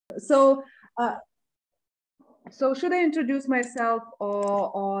So, so should I introduce myself,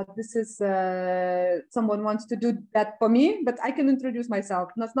 or this is someone wants to do that for me? But I can introduce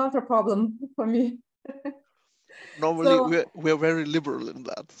myself. That's not a problem for me. Normally, So, we're very liberal in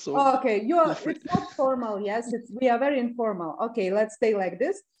that. So okay, you are. It's not formal. Yes, we are very informal. Okay, let's stay like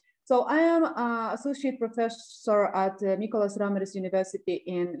this. So I am associate professor at Mykolas Romeris University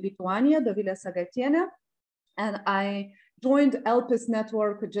in Lithuania, Dovile Sagatiene, and I joined ELPIS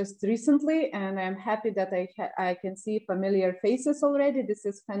network just recently, and I'm happy that I can see familiar faces already. This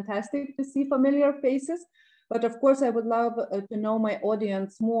is fantastic to see familiar faces. But of course, I would love to know my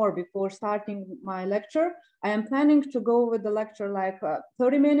audience more before starting my lecture. I am planning to go with the lecture like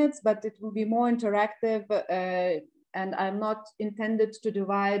 30 minutes, but it will be more interactive, and I'm not intended to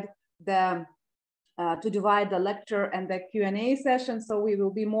divide the lecture and the Q&A session. So we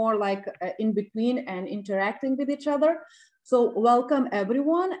will be more like in between and interacting with each other. So welcome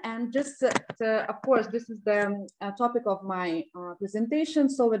everyone. And just, of course, this is the topic of my presentation.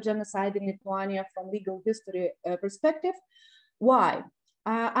 So a genocide in Lithuania from legal history perspective. Why?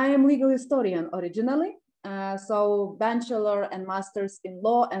 I am legal historian originally. So bachelor and master's in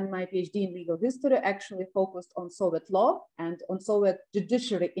law and my PhD in legal history actually focused on Soviet law and on Soviet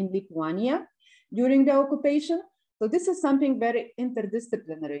judiciary in Lithuania during the occupation. So this is something very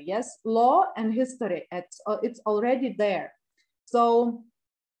interdisciplinary. Yes, law and history, it's already there. So,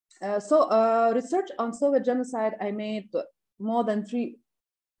 research on Soviet genocide I made more than 3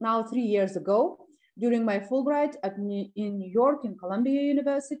 years ago during my Fulbright in New York in Columbia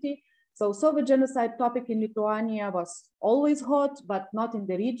University. So Soviet genocide topic in Lithuania was always hot, but not in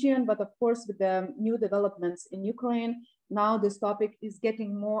the region. But of course, with the new developments in Ukraine, now this topic is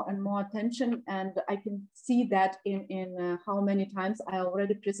getting more and more attention, and I can see that in how many times I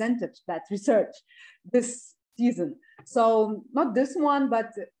already presented that research this season. So not this one,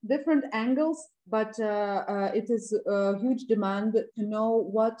 but different angles, but it is a huge demand to know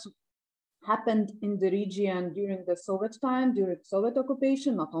what happened in the region during the Soviet time, during Soviet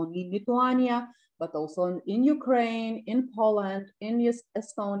occupation, not only in Lithuania, but also in Ukraine, in Poland, in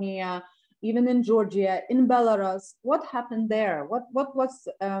Estonia, even in Georgia, in Belarus. What happened there? What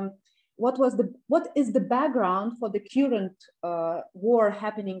is the background for the current war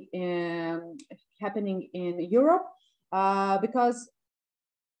happening in Europe? Because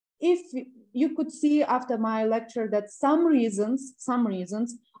if you could see after my lecture that some reasons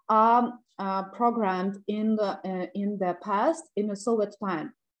are programmed in the past, in the Soviet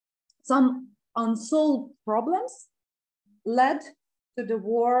time. Some unsolved problems led to the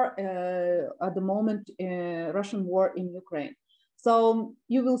war at the moment, Russian war in Ukraine. So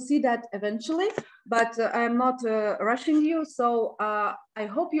you will see that eventually, but I'm not rushing you. So I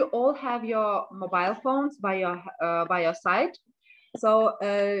hope you all have your mobile phones by your side. So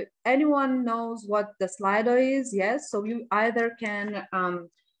anyone knows what the Slido is? Yes. So you either can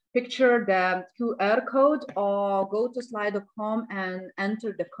picture the QR code or go to slido.com and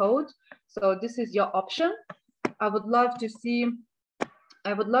enter the code. So this is your option. I would love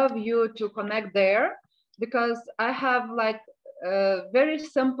you to connect there, because I have like very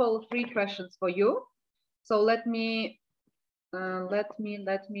simple 3 questions for you. So let me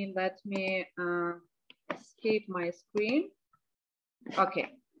escape my screen. Okay.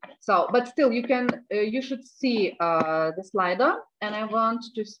 So, but still, you should see the Slido, and I want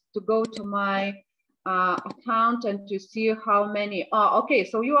to go to my account and to see how many. Oh, okay.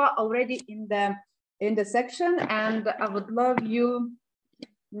 So you are already in the section, and I would love you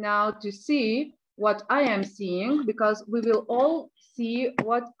now to see what I am seeing, because we will all see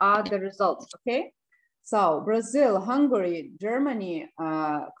what are the results. Okay. So Brazil, Hungary, Germany,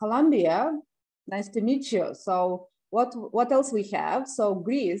 Colombia. Nice to meet you. So what else we have? So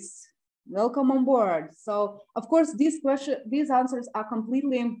Greece, welcome on board. So of course, these answers are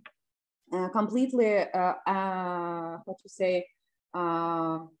completely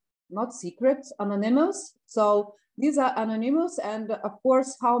not secret, anonymous. So these are anonymous, and of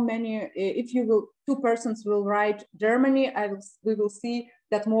course, how many? If 2 persons will write Germany, we will see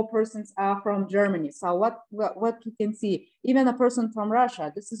that more persons are from Germany. So what you can see, even a person from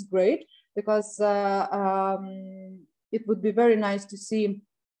Russia. This is great, because it would be very nice to see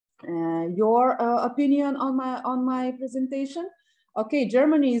your opinion on my presentation. Okay,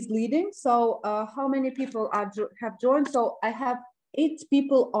 Germany is leading. So how many people have joined? So I have 8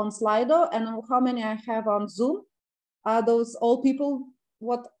 people on Slido, and how many I have on Zoom? Are those all people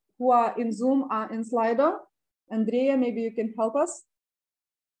who are in Zoom are in Slido? Andrea, maybe you can help us.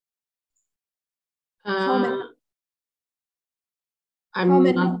 How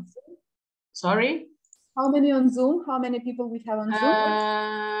many? Sorry? How many on Zoom? How many people we have on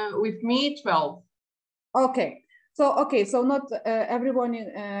Zoom? with me 12. Okay. So not everyone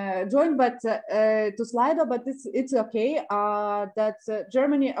joined, but to Slido, but it's okay. That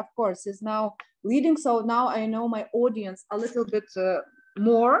Germany, of course, is now leading. So now I know my audience a little bit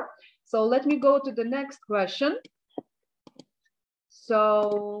more. So let me go to the next question.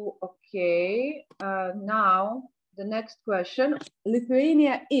 So, okay, now the next question.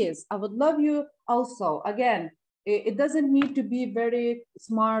 Lithuania is, I would love you also, again, it doesn't need to be very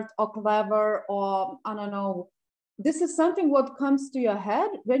smart or clever or, I don't know. This is something what comes to your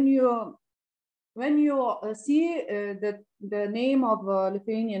head when you see the name of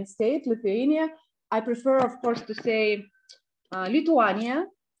Lithuanian state, Lithuania. I prefer, of course, to say Lithuania.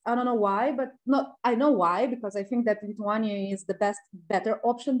 I don't know why, but not, I know why, because I think that Lithuania is the better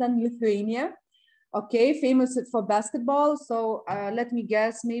option than Lithuania. Okay, famous for basketball. So let me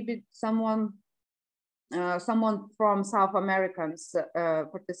guess, maybe someone from South Americans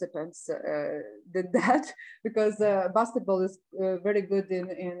participants did that, because basketball is very good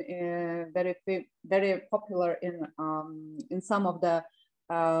in very popular in some of the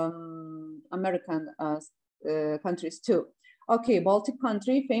American countries too. Okay, Baltic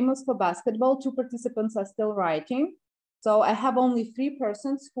country, famous for basketball. 2 participants are still writing. So I have only 3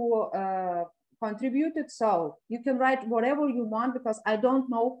 persons who contributed. So you can write whatever you want, because I don't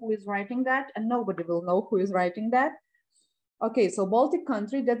know who is writing that, and nobody will know who is writing that. Okay, so Baltic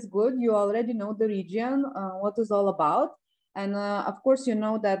country, that's good. You already know the region, what it's all about. And of course, you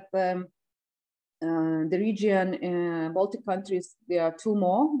know that the region, Baltic countries, there are 2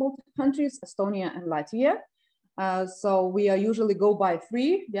 more Baltic countries, Estonia and Latvia. So we usually go by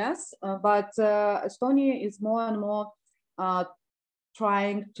 3, yes, but Estonia is more and more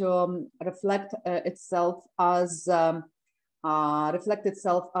trying to reflect itself as a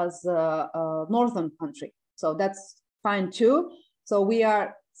northern country. So that's fine too. So we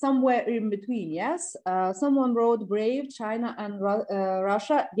are somewhere in between, yes. Someone wrote brave China and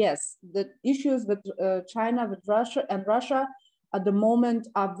Russia. Yes, the issues with China, with Russia and Russia at the moment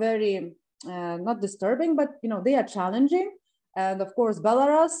are very not disturbing, but you know, they are challenging. And of course,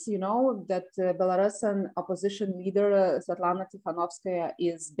 Belarus, you know, that Belarusian opposition leader Svetlana Tikhanovskaya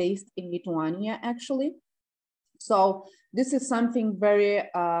is based in Lithuania, actually. So this is something very,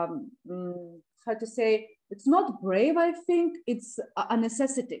 how to say, it's not brave, I think, it's a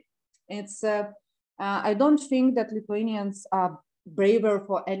necessity. It's, I don't think that Lithuanians are braver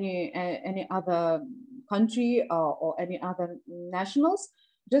for any other country or any other nationals.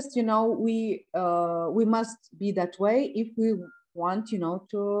 Just, you know, we must be that way if we want, you know,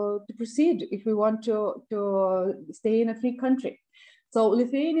 to proceed, if we want to stay in a free country. So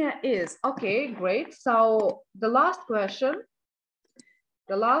Lithuania is, okay, great. So the last question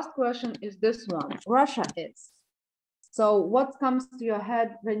is this one, Russia is. So what comes to your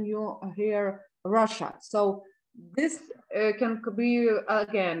head when you hear Russia? So this can be,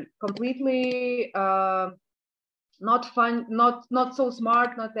 again, completely not fun, not so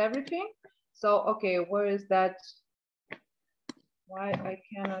smart, not everything. So, okay, where is that? Why I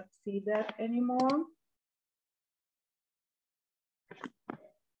cannot see that anymore?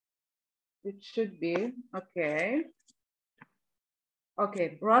 It should be, okay.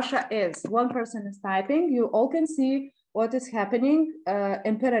 Okay, Russia is, one person is typing. You all can see what is happening,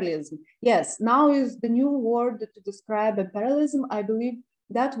 imperialism. Yes, now is the new word to describe imperialism. I believe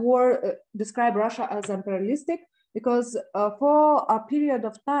that word describe Russia as imperialistic, because for a period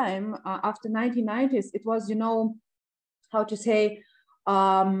of time after 1990s, it was, you know, how to say,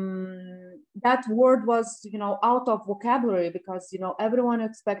 that word was, you know, out of vocabulary, because, you know, everyone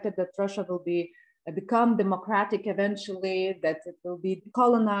expected that Russia will become democratic eventually, that it will be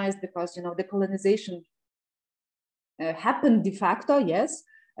decolonized, because, you know, decolonization happened de facto, yes,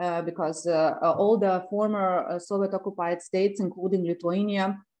 because all the former Soviet occupied states, including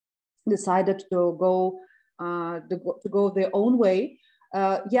Lithuania, decided to go their own way.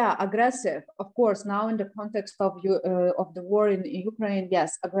 Yeah, aggressive, of course. Now in the context of the war in Ukraine,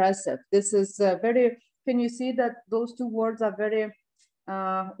 yes, aggressive. This is very, can you see that those 2 words are very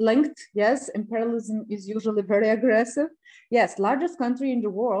linked? Yes, imperialism is usually very aggressive. Yes, largest country in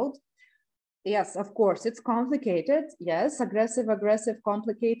the world. Yes, of course, it's complicated. Yes, aggressive,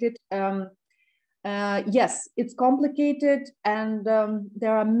 complicated. Yes, it's complicated, and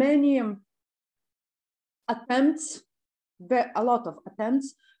there are many attempts, a lot of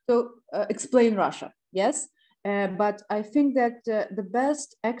attempts to explain Russia. Yes, but I think that the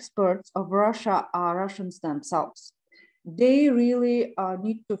best experts of Russia are Russians themselves. They really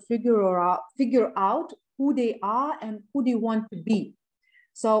need to figure out who they are and who they want to be.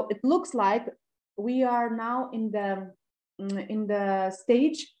 So it looks like we are now in the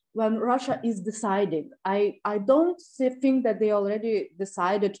stage when Russia is deciding. I don't think that they already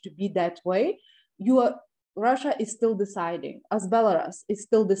decided to be that way. Russia is still deciding, as Belarus is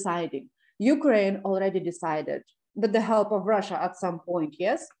still deciding. Ukraine already decided with the help of Russia at some point,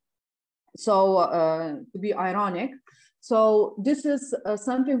 yes? So to be ironic. So this is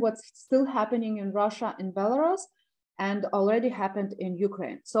something what's still happening in Russia and Belarus and already happened in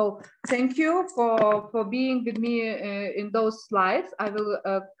Ukraine. So thank you for being with me in those slides. I will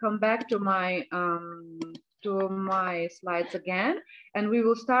come back to my slides again, and we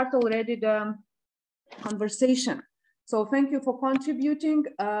will start already the conversation. So thank you for contributing,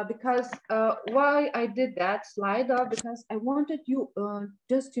 because why I did that slide, because I wanted you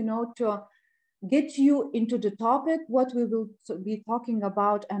just, you know, to get you into the topic, what we will be talking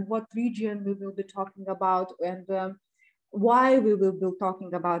about and what region we will be talking about, and why we will be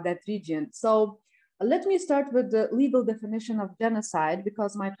talking about that region. So let me start with the legal definition of genocide,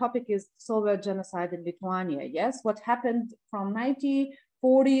 because my topic is Soviet genocide in Lithuania. Yes, what happened from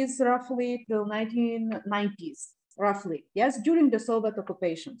 1940s roughly till 1990s roughly, yes, during the Soviet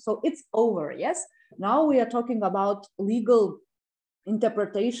occupation. So it's over, yes. Now we are talking about legal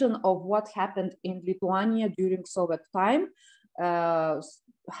interpretation of what happened in Lithuania during Soviet time,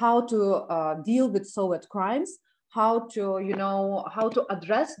 how to deal with Soviet crimes, how to, you know, how to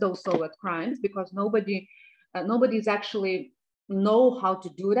address those Soviet crimes, because nobody's actually know how to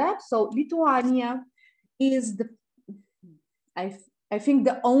do that. So Lithuania is the, I think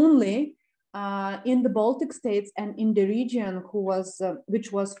the only in the Baltic states and in the region who was,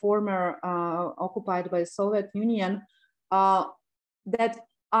 which was former occupied by Soviet Union, that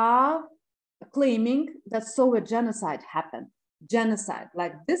are claiming that Soviet genocide happened. Genocide,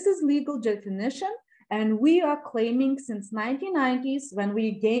 like this is legal definition, and we are claiming since 1990s, when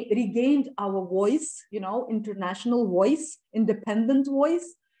we regained our voice, you know, international voice, independent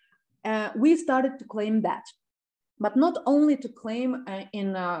voice, we started to claim that. But not only to claim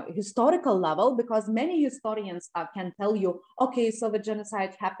in a historical level, because many historians can tell you, okay, Soviet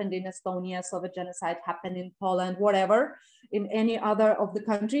genocide happened in Estonia, Soviet genocide happened in Poland, whatever, in any other of the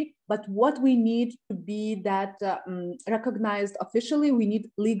country. But what we need to be that recognized officially, we need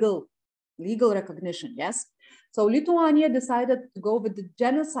legal recognition, yes? So Lithuania decided to go with the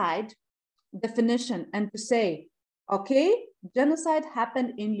genocide definition and to say, okay, genocide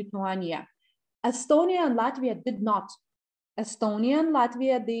happened in Lithuania. Estonia and Latvia did not. Estonia and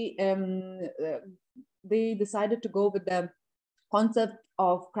Latvia, they decided to go with the concept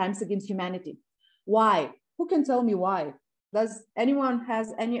of crimes against humanity. Why? Who can tell me why? Does anyone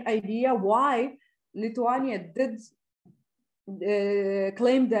has any idea why Lithuania did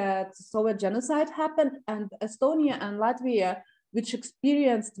claim that Soviet genocide happened, and Estonia and Latvia, which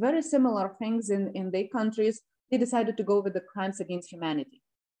experienced very similar things in their countries, they decided to go with the crimes against humanity?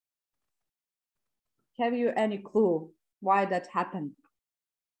 Have you any clue why that happened?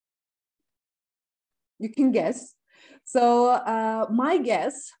 You can guess. So my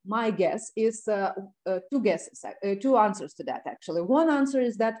guess is two answers to that, actually. One answer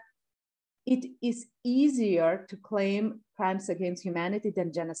is that it is easier to claim crimes against humanity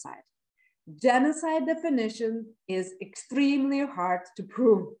than genocide. Genocide definition is extremely hard to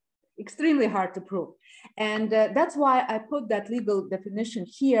prove, And that's why I put that legal definition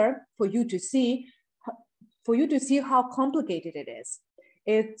here for you to see how complicated it is.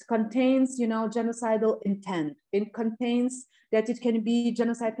 It contains, you know, genocidal intent. It contains that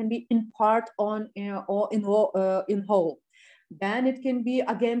genocide can be in part or in whole. Then it can be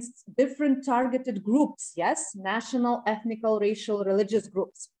against different targeted groups, yes, national, ethnical, racial, religious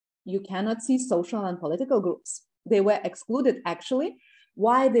groups. You cannot see social and political groups. They were excluded, actually.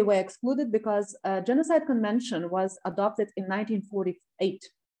 Why they were excluded? Because Genocide Convention was adopted in 1948.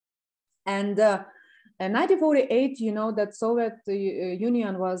 And in 1948, you know that Soviet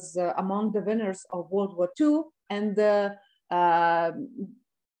Union was among the winners of World War II, and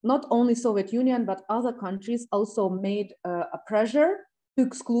not only Soviet Union, but other countries also made a pressure to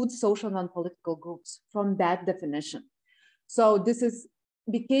exclude social and political groups from that definition. So this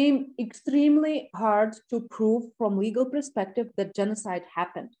became extremely hard to prove from legal perspective that genocide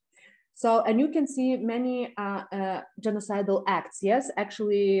happened. So, and you can see many genocidal acts, yes,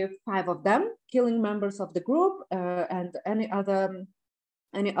 actually 5 of them, killing members of the group and any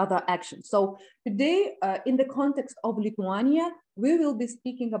other action. So today, in the context of Lithuania, we will be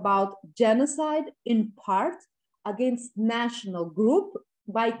speaking about genocide in part against national group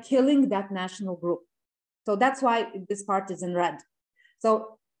by killing that national group. So that's why this part is in red.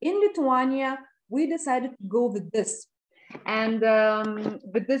 So in Lithuania, we decided to go with this. And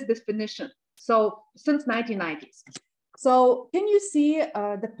with this definition, so since 1990s. So can you see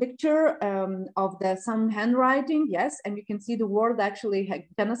the picture of some handwriting? Yes, and you can see the word actually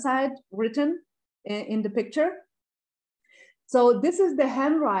genocide written in the picture. So this is the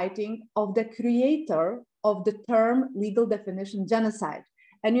handwriting of the creator of the term legal definition genocide.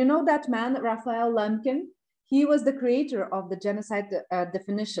 And you know that man, Raphael Lemkin, he was the creator of the genocide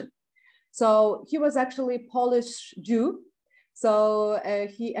definition. So he was actually Polish Jew. So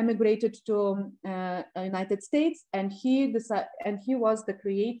he emigrated to United States, and he was the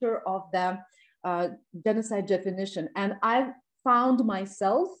creator of the genocide definition. And I found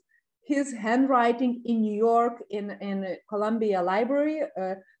myself his handwriting in New York in Columbia Library.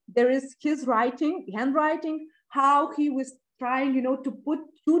 There is his handwriting, how he was trying, to put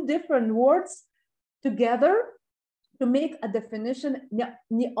two different words together to make a definition,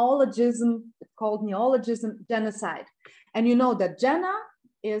 neologism, it's called neologism, genocide. And you know that gena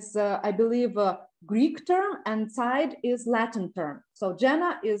is, I believe, a Greek term, and side is Latin term. So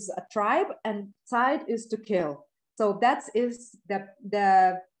gena is a tribe, and side is to kill. So that is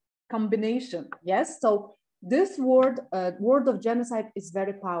the combination, yes? So this word of genocide is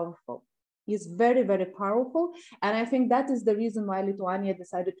very powerful. Is very, very powerful. And I think that is the reason why Lithuania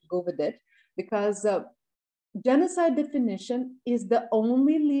decided to go with it, because genocide definition is the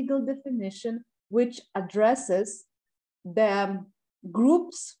only legal definition which addresses the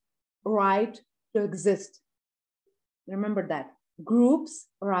group's right to exist. Remember that, group's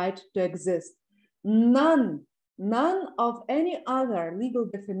right to exist. None of any other legal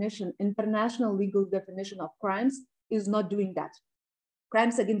definition, international legal definition of crimes is not doing that.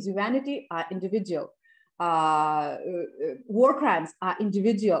 Crimes against humanity are individual. War crimes are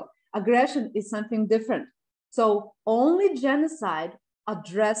individual. Aggression is something different. So only genocide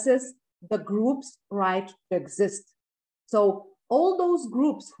addresses the group's right to exist. So all those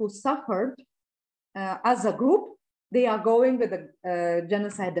groups who suffered as a group, they are going with a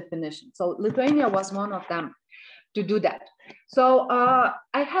genocide definition. So Lithuania was one of them to do that. So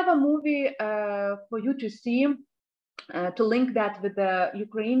I have a movie for you to see, to link that with the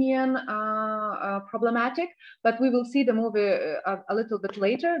Ukrainian problematic, but we will see the movie a little bit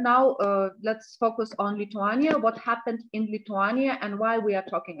later. Now, let's focus on Lithuania, what happened in Lithuania and why we are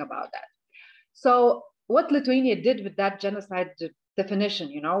talking about that. So what Lithuania did with that genocide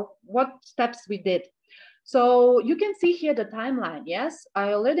definition, what steps we did. So you can see here the timeline. Yes,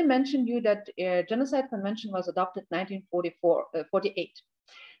 I already mentioned you that Genocide Convention was adopted 1948.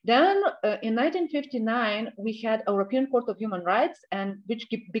 Then in 1959, we had a European Court of Human Rights, and which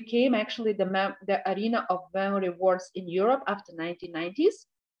became actually the arena of memory wars in Europe after 1990s,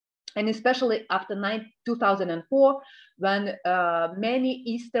 and especially after 2004, when many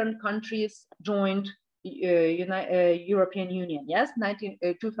Eastern countries joined European Union. Yes,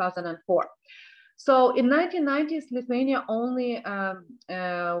 2004. So in 1990s, Lithuania only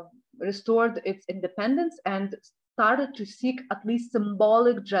restored its independence and started to seek at least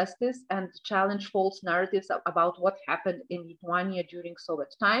symbolic justice and challenge false narratives about what happened in Lithuania during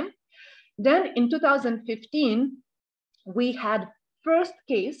Soviet time. Then in 2015, we had first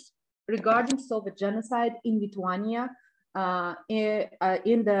case regarding Soviet genocide in Lithuania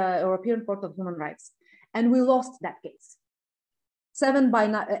in the European Court of Human Rights. And we lost that case,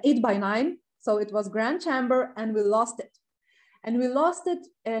 8-9. So it was Grand Chamber, and we lost it. And we lost it,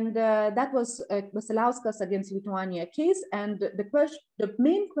 and that was Vasiliauskas against Lithuania case. And the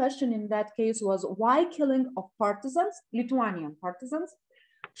main question in that case was why killing of partisans, Lithuanian partisans,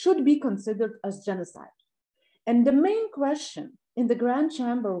 should be considered as genocide. And the main question in the Grand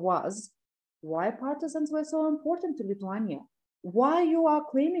Chamber was why partisans were so important to Lithuania. Why you are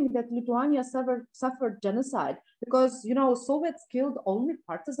claiming that Lithuania suffered genocide? Because, Soviets killed only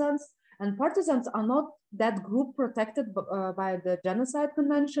partisans, and partisans are not that group protected by the Genocide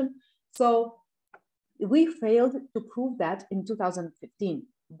Convention. So we failed to prove that in 2015.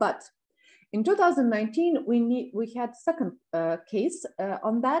 But in 2019, we had second case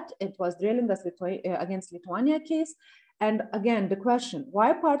on that. It was Drėlingas against Lithuania case. And again, the question,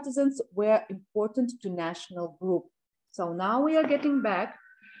 why partisans were important to national group? So now we are getting back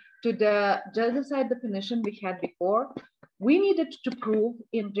to the genocide definition we had before. We needed to prove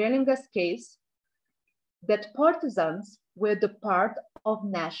in Drėlingas case that partisans were the part of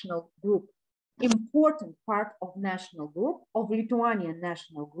national group, important part of national group, of Lithuanian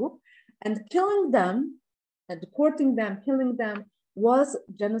national group, and killing them, and deporting them, killing them was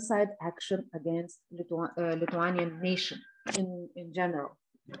genocide action against Lithuanian nation in general.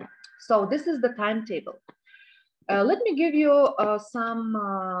 So this is the timetable. Let me give you some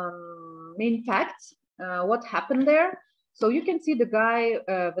main facts, what happened there. So you can see the guy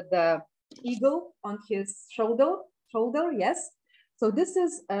with the eagle on his shoulder. shoulder, yes. So this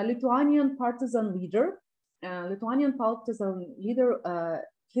is a Lithuanian partisan leader.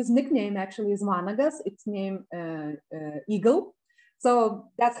 His nickname actually is Vanagas. It's named Eagle. So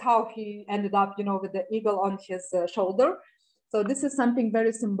that's how he ended up, you know, with the eagle on his shoulder. So this is something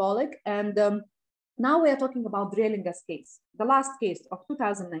very symbolic. And now we are talking about Drėlingas case, the last case of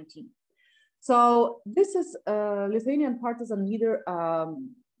 2019. So this is Lithuanian partisan leader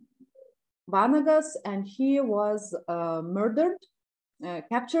Vanagas, and he was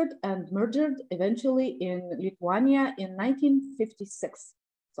captured and murdered eventually in Lithuania in 1956.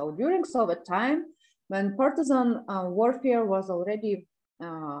 So during Soviet time, when partisan warfare was already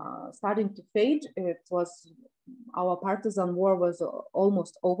starting to fade, our partisan war was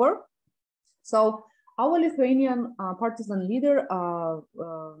almost over. So our Lithuanian partisan leader,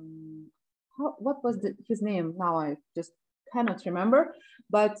 what was his name? Now I just cannot remember,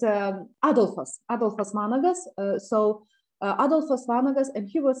 but Adolfas Vanagas. Adolfas Vanagas, and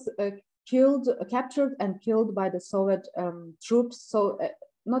he was captured and killed by the Soviet troops. So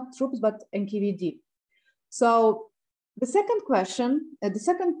not troops, but NKVD. So the second question, the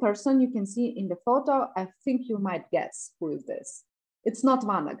second person you can see in the photo, I think you might guess who is this. It's not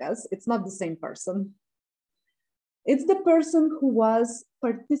Vanagas, it's not the same person. It's the person who was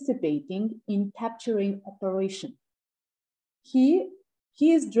participating in capturing operation. He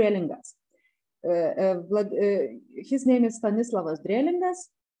is Drėlingas. His name is Stanislavas Drėlingas,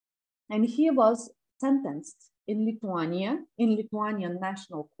 and he was sentenced in Lithuanian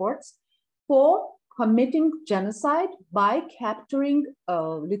national courts for committing genocide by capturing a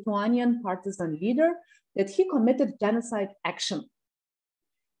Lithuanian partisan leader, that he committed genocide action.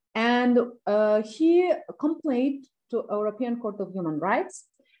 And he complained to European Court of Human Rights.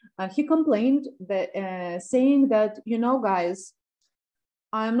 He complained that, saying that, you know, guys,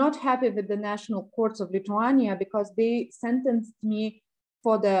 I'm not happy with the national courts of Lithuania because they sentenced me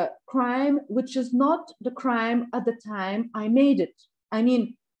for the crime, which is not the crime at the time I made it. I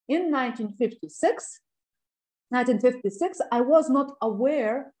mean, in 1956, I was not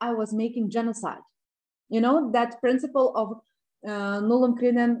aware I was making genocide. You know, that principle of nullum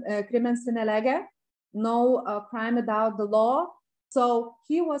crimen sine lege, no crime without the law. So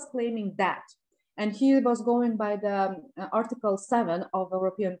he was claiming that. And he was going by the Article 7 of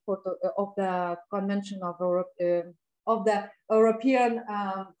European Court of the Convention of the European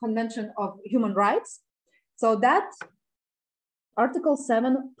Convention of Human Rights. So that Article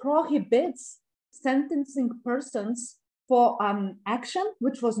 7 prohibits sentencing persons for action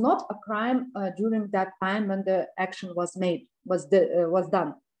which was not a crime during that time when the action was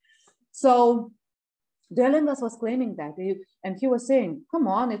done. So Drėlingas was claiming that, and he was saying, "Come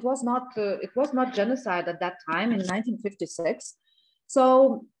on, it was not genocide at that time in 1956."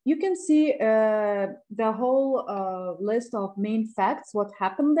 So you can see the whole list of main facts, what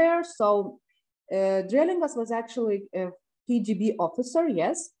happened there. So Drėlingas was actually a KGB officer,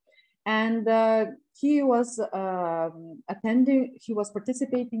 yes, and he was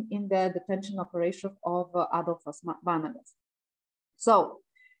participating in the detention operation of Adolfas Vanagas. So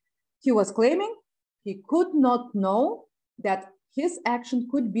he was claiming he could not know that his action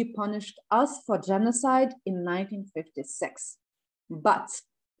could be punished as for genocide in 1956. But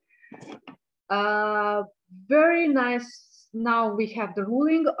very nice, now we have the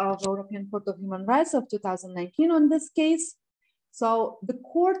ruling of European Court of Human Rights of 2019 on this case. So the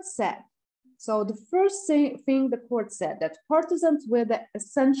court said, so the first thing the court said, that partisans were the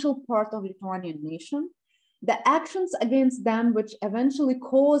essential part of Lithuanian nation. The actions against them which eventually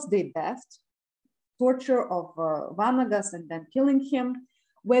caused their death, torture of Vanagas and then killing him,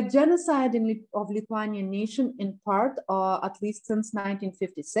 were genocide of Lithuanian nation in part, or at least since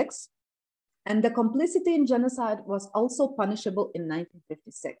 1956. And the complicity in genocide was also punishable in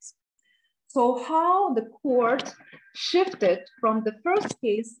 1956. So how the court shifted from the first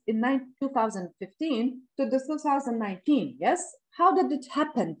case in 2015 to the 2019, yes? How did it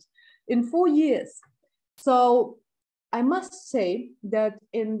happen in 4 years? So I must say that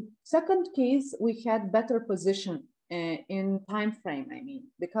in second case, we had better position in time frame, I mean,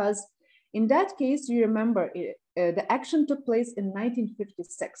 because in that case, you remember the action took place in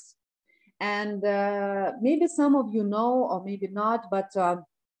 1956. And maybe some of you know, or maybe not, but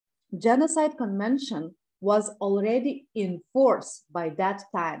Genocide Convention was already in force by that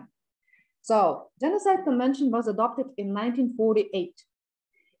time. So Genocide Convention was adopted in 1948.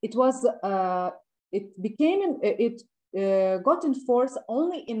 It was, it got in force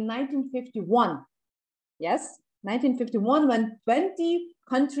only in 1951. Yes, 1951, when 20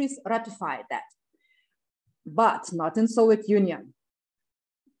 countries ratified that, but not in Soviet Union.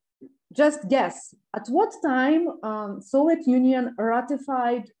 Just guess, at what time Soviet Union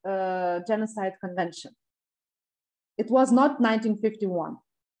ratified Genocide Convention? It was not 1951.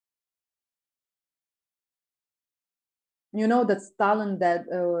 You know that Stalin died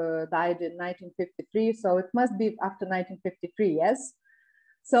in 1953, so it must be after 1953, yes?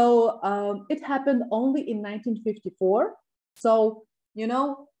 So it happened only in 1954. So, you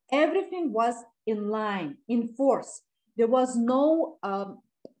know, everything was in line, in force. There was no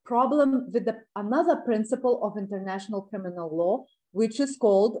problem with another principle of international criminal law, which is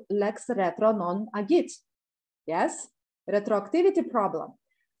called lex retro non agit. Yes, retroactivity problem.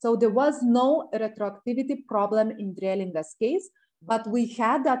 So there was no retroactivity problem in Drėlinga's case, but we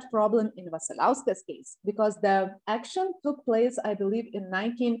had that problem in Vasiliauska's case because the action took place, I believe, in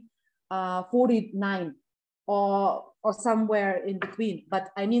 1949 or somewhere in between.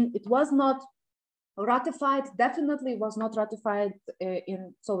 But I mean, it was not ratified, definitely was not ratified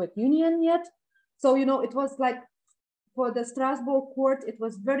in Soviet Union yet. So, you know, it was like for the Strasbourg court, it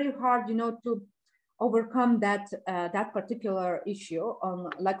was very hard, you know, to overcome that particular issue on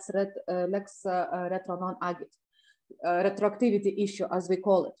lex retro non agit, retroactivity issue, as we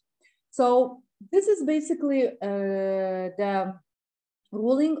call it. So this is basically the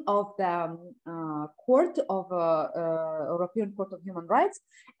ruling of the Court of European Court of Human Rights,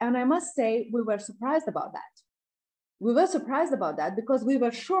 and I must say we were surprised about that. We were surprised about that because we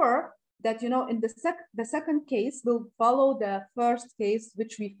were sure that, you know, in the second case will follow the first case,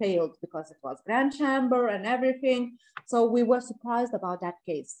 which we failed because it was Grand Chamber and everything. So we were surprised about that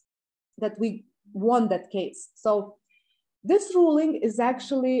case, that we won that case. So this ruling is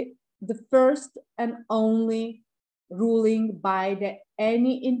actually the first and only ruling by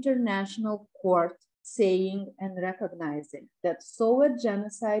any international court saying and recognizing that Soviet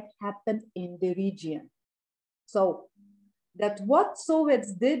genocide happened in the region. So that what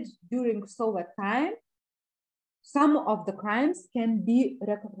Soviets did during Soviet time, some of the crimes can be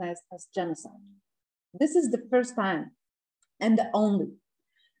recognized as genocide. This is the first time and the only.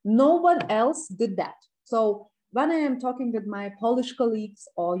 No one else did that. So when I am talking with my Polish colleagues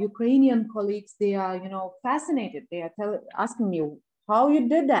or Ukrainian colleagues, they are, you know, fascinated. They are asking me how you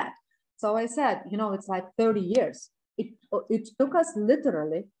did that. So I said, you know, it's like 30 years. It took us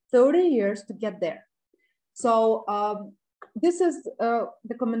literally 30 years to get there. So this is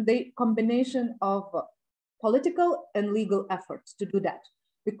the combination of political and legal efforts to do that,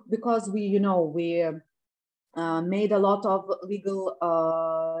 because we, you know, we made a lot of legal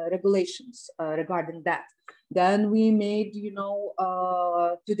regulations regarding that. Then we made, you know,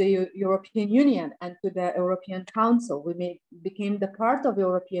 to the European Union and to the European Council. We became the part of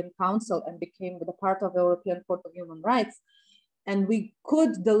European Council and became the part of European Court of Human Rights. And we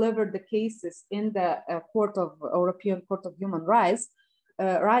could deliver the cases in the European Court of Human Rights.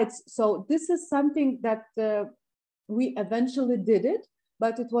 So this is something that we eventually did it,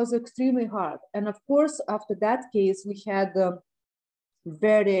 but it was extremely hard. And of course, after that case, we had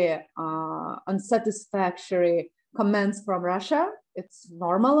very unsatisfactory comments from Russia. It's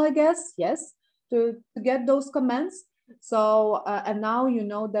normal, I guess, yes, to get those comments. So, and now you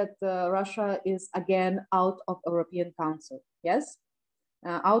know that Russia is again out of European Council, yes?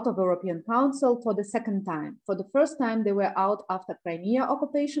 Out of European Council for the second time. For the first time, they were out after Crimea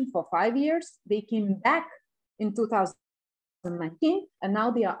occupation for 5 years. They came back in 2019, and now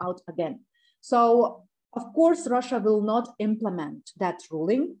they are out again. So, of course, Russia will not implement that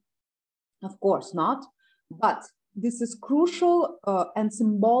ruling. Of course not. But this is crucial and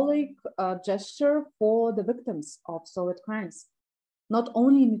symbolic gesture for the victims of Soviet crimes. Not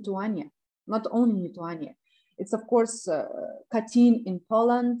only in Lithuania, not only in Lithuania. It's of course Katyn in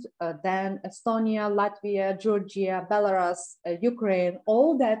Poland, then Estonia, Latvia, Georgia, Belarus, Ukraine,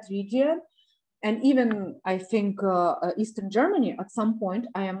 all that region. And even I think Eastern Germany at some point,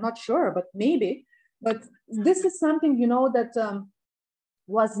 I am not sure, but maybe. But this is something, you know, that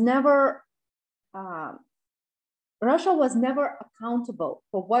was never, Russia was never accountable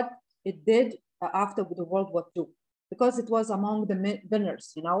for what it did after the World War II, because it was among the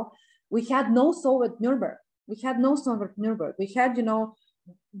winners, you know. We had no Soviet Nuremberg. We had no Soviet Nuremberg. We had, you know,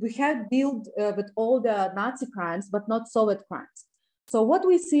 we had dealt with all the Nazi crimes, but not Soviet crimes. So what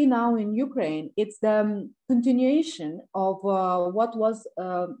we see now in Ukraine, it's the continuation of what was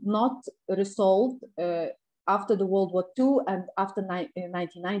not resolved after the World War II and after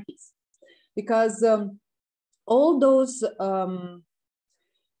 1990s. Because all those,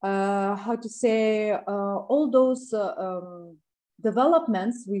 how to say, all those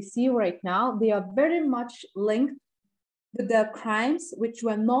developments we see right now, they are very much linked to the crimes which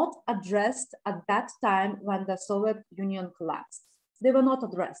were not addressed at that time when the Soviet Union collapsed. They were not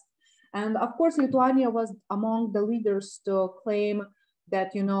addressed. And of course, Lithuania was among the leaders to claim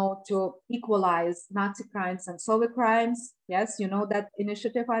that, you know, to equalize Nazi crimes and Soviet crimes. Yes, you know that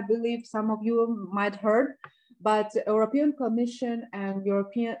initiative, I believe some of you might heard, but European Commission and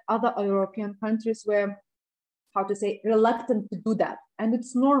other European countries were, how to say, reluctant to do that. And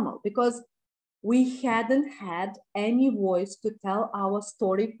it's normal because we hadn't had any voice to tell our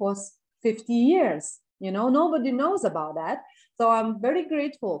story for 50 years. You know, nobody knows about that. So I'm very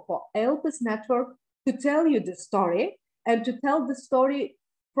grateful for ELPIS network to tell you the story and to tell the story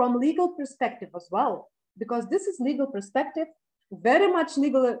from legal perspective as well, because this is legal perspective, very much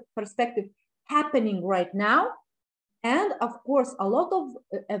legal perspective happening right now. And of course, a lot of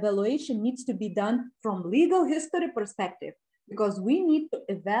evaluation needs to be done from legal history perspective, because we need to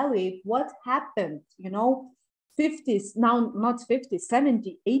evaluate what happened, you know, 50s, now not 50,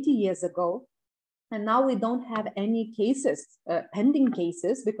 70, 80 years ago. And now we don't have any cases, pending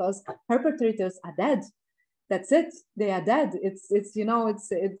cases, because perpetrators are dead. That's it. They are dead. You know,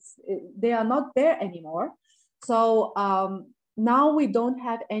 they are not there anymore. So now we don't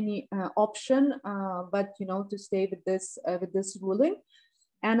have any option, but, you know, to stay with this ruling.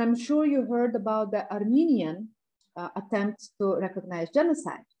 And I'm sure you heard about the Armenian attempt to recognize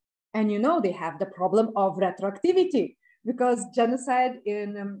genocide. And, you know, they have the problem of retroactivity, because genocide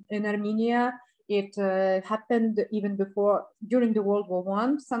in Armenia, it happened even before, during the World War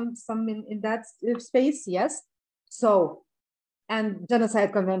I, some in that space, yes. So, and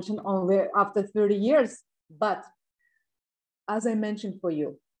genocide convention only after 30 years. But as I mentioned for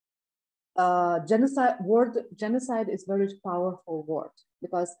you, genocide is very powerful word,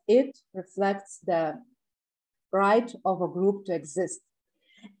 because it reflects the right of a group to exist.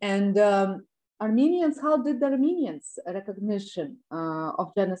 And Armenians, how did the Armenians recognition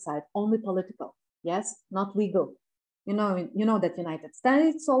of genocide? Only political, yes, not legal. You know that United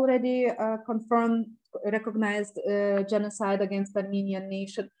States already recognized genocide against Armenian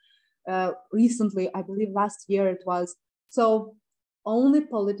nation recently, I believe last year it was. So only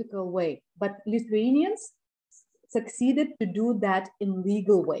political way, but Lithuanians succeeded to do that in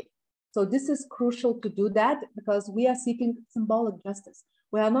legal way. So this is crucial to do that, because we are seeking symbolic justice.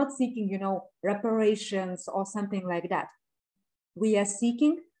 We are not seeking, you know, reparations or something like that. We are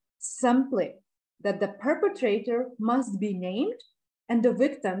seeking simply that the perpetrator must be named and the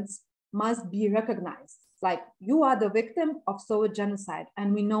victims must be recognized. Like, you are the victim of Soviet genocide,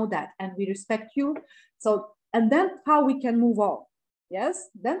 and we know that, and we respect you. So, and then how we can move on. Yes,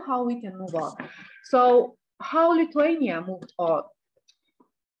 then how we can move on. So how Lithuania moved on.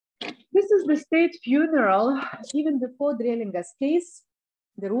 This is the state funeral even before Drėlingas case,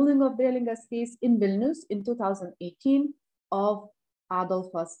 the ruling of Drėlingas case in Vilnius in 2018 of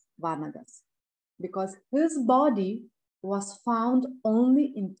Adolfas Vanagas, because his body was found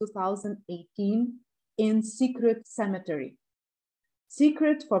only in 2018 in secret cemetery.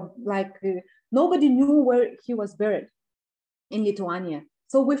 Secret for like, nobody knew where he was buried in Lithuania.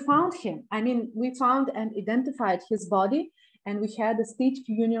 So we found him. I mean, we found and identified his body, and we had a state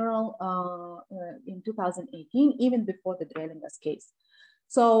funeral in 2018, even before the Drėlingas case.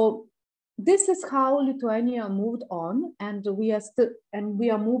 So this is how Lithuania moved on, and we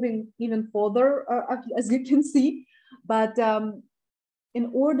are moving even further, as you can see. But in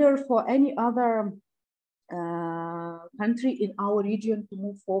order for any other country in our region to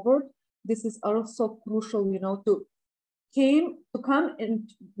move forward, this is also crucial, you know, to come in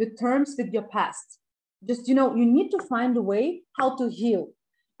with terms with your past. Just, you know, you need to find a way how to heal,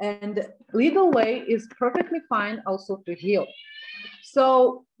 and legal way is perfectly fine also to heal.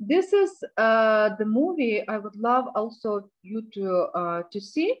 So this is the movie I would love also you to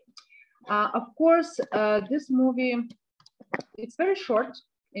see. Of course, this movie, it's very short.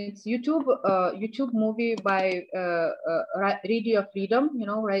 It's YouTube movie by Radio Freedom, you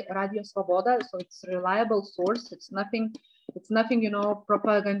know, Radio Svoboda. So it's a reliable source. It's nothing, you know,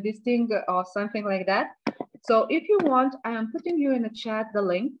 propagandistic or something like that. So if you want, I am putting you in the chat the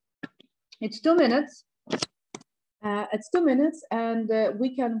link. It's 2 minutes. It's 2 minutes, and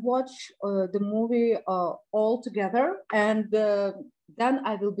we can watch the movie all together, and then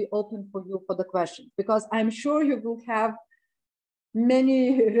I will be open for you for the questions, because I'm sure you will have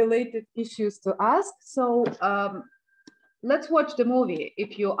many related issues to ask. So let's watch the movie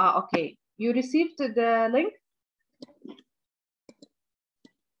if you are okay. You received the link?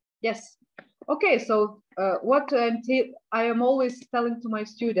 Yes. Okay, so what I am always telling to my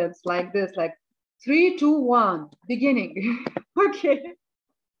students like this, like 3, 2, 1, beginning. Okay. Dating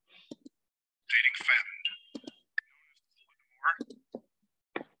famine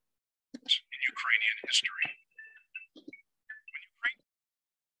in Ukrainian history.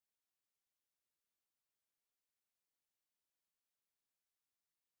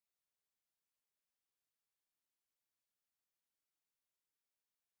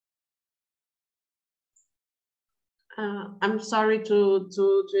 I'm sorry to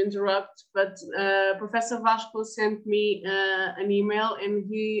interrupt, but Professor Vasco sent me an email and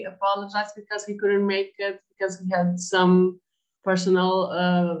he apologized because he couldn't make it because he had some personal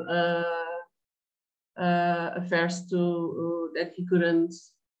affairs to that he couldn't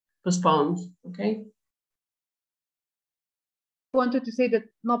postpone. Okay. Wanted to say that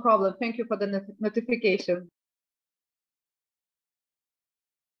no problem. Thank you for the notification.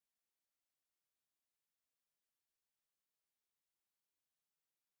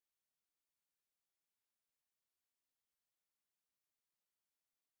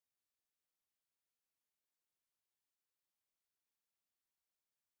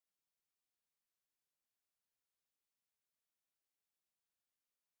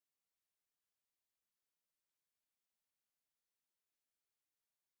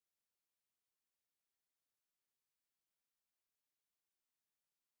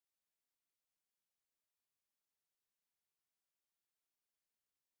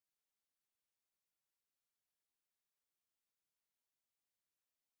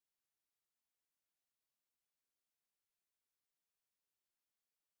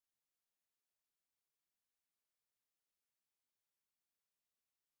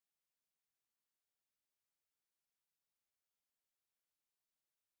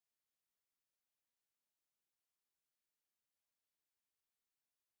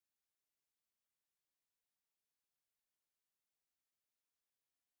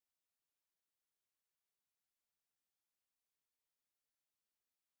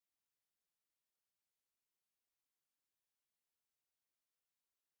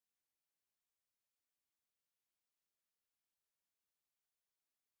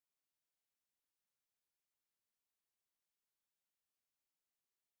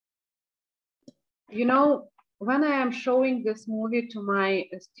 You know, when I am showing this movie to my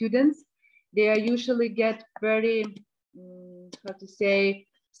students, they usually get very, how to say,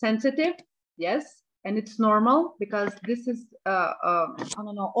 sensitive. Yes, and it's normal because this is, I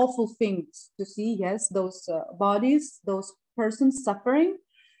don't know, awful things to see. Yes, those bodies, those persons suffering,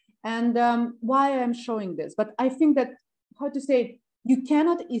 and why I'm showing this. But I think that, how to say, you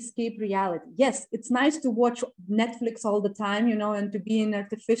cannot escape reality. Yes, it's nice to watch Netflix all the time, you know, and to be in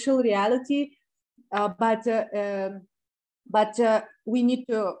artificial reality. But we need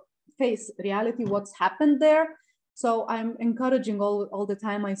to face reality, what's happened there. So I'm encouraging all the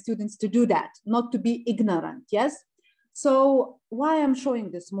time my students to do that, not to be ignorant, yes? So why I'm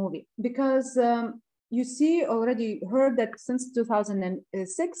showing this movie? Because you see, already heard that since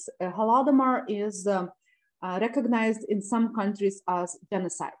 2006, Holodomor is recognized in some countries as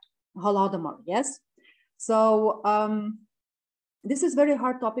genocide. Holodomor, yes? So this is very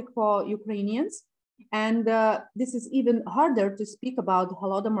hard topic for Ukrainians. And this is even harder to speak about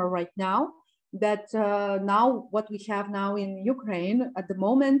Holodomor right now, that now what we have now in Ukraine at the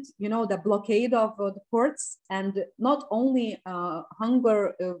moment, you know, the blockade of the ports, and not only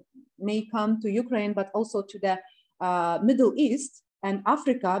hunger may come to Ukraine, but also to the Middle East and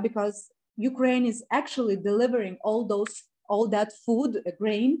Africa, because Ukraine is actually delivering all that food,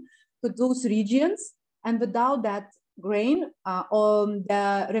 grain, to those regions. And without that grain,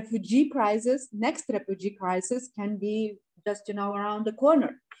 the refugee crisis, next refugee crisis can be just, you know, around the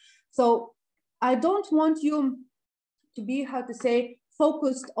corner. So I don't want you to be, how to say,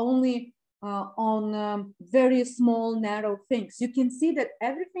 focused only on very small, narrow things. You can see that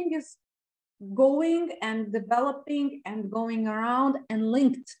everything is going and developing and going around and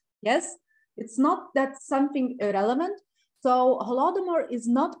linked. Yes, it's not that something irrelevant. So Holodomor is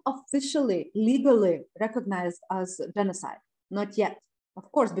not officially, legally recognized as genocide, not yet.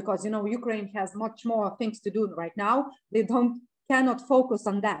 Of course, because, you know, Ukraine has much more things to do right now. They cannot focus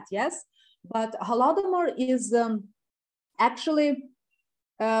on that, yes? But Holodomor is actually,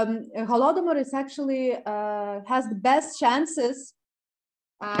 Holodomor is actually, has the best chances.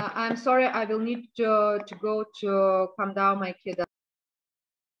 I'm sorry, I will need to go to calm down my kid.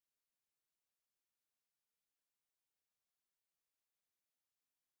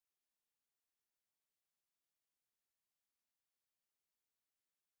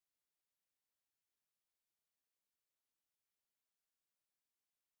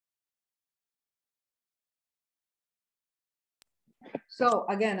 So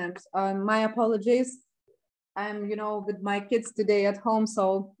again, my apologies. I'm, you know, with my kids today at home,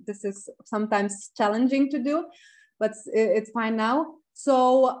 so this is sometimes challenging to do, but it's fine now.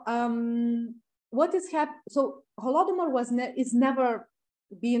 So what is happening? So Holodomor has never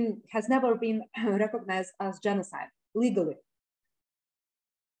been recognized as genocide legally,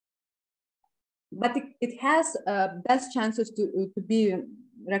 but it has best chances to be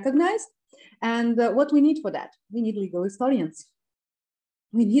recognized. And what we need for that? We need legal historians.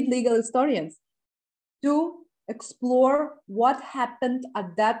 We need legal historians to explore what happened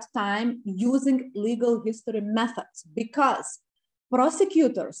at that time using legal history methods, because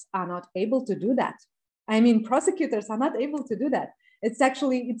prosecutors are not able to do that. I mean, prosecutors are not able to do that.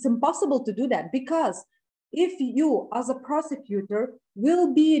 It's impossible to do that, because if you as a prosecutor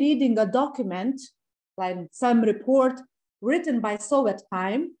will be reading a document, like some report written by Soviet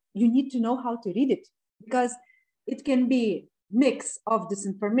time, you need to know how to read it, because it can be mix of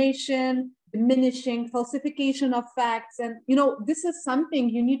disinformation, diminishing, falsification of facts. And, you know, this is something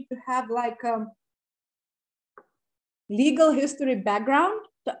you need to have like a legal history background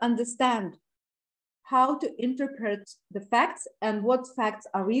to understand how to interpret the facts and what facts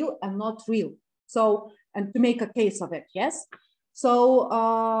are real and not real. So, and to make a case of it, yes? So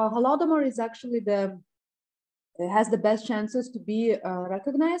Holodomor is actually has the best chances to be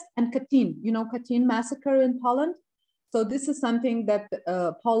recognized. And Katyn, you know, Katyn massacre in Poland. So this is something that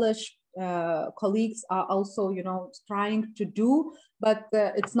Polish colleagues are also, you know, trying to do, but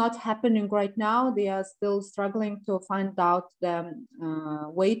it's not happening right now. They are still struggling to find out the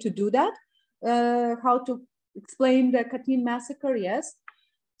way to do that. How to explain the Katyn massacre, yes.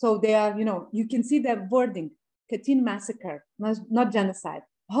 So they are, you know, you can see the wording, Katyn massacre, not genocide.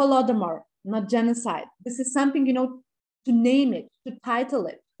 Holodomor, not genocide. This is something, you know, to name it, to title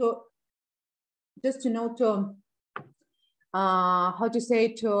it, to just, you know, to how to say,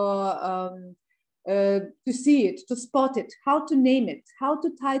 to see it, to spot it, how to name it, how to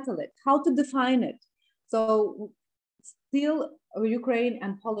title it, how to define it. So still Ukraine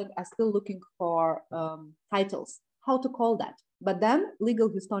and Poland are still looking for titles, how to call that. But then legal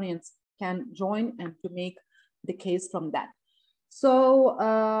historians can join and to make the case from that. So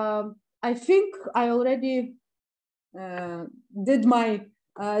I think I already did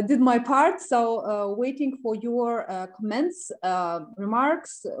my part. So waiting for your comments,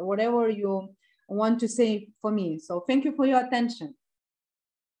 remarks, whatever you want to say for me. So thank you for your attention.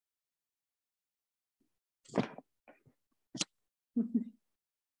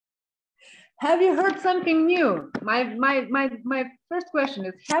 Have you heard something new? My first question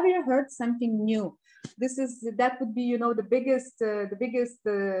is, have you heard something new? That would be, you know, the biggest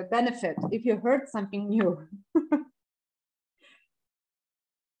benefit if you heard something new.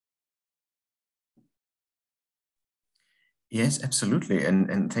 Yes, absolutely.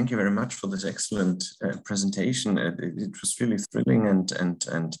 And thank you very much for this excellent presentation. It was really thrilling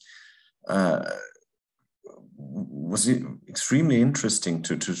and was extremely interesting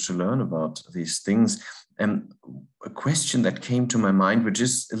to learn about these things. A question that came to my mind, which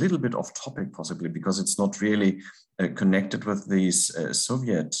is a little bit off topic possibly, because it's not really connected with these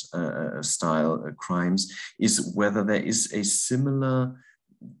Soviet style crimes, is whether there is a similar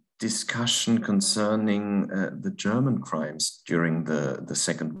discussion concerning the German crimes during the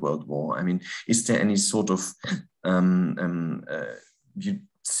Second World War. I mean, is there any sort of, you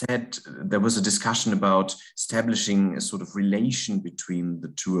said there was a discussion about establishing a sort of relation between the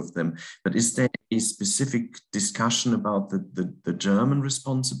two of them, but is there a specific discussion about the German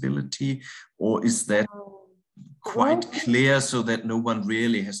responsibility, or is that quite clear so that no one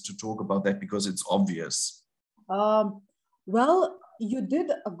really has to talk about that because it's obvious? Well, you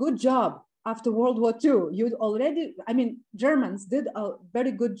did a good job after World War II. You already, I mean, Germans did a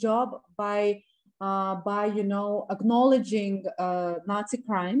very good job by you know, acknowledging Nazi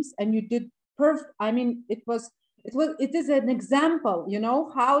crimes, and you did perfect. I mean, it is an example, you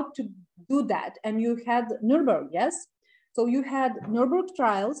know, how to do that. And you had Nuremberg, yes. So you had Nuremberg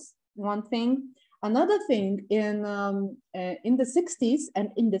trials, one thing. Another thing, in the 60s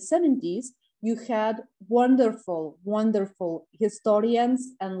and in the 70s, you had wonderful, wonderful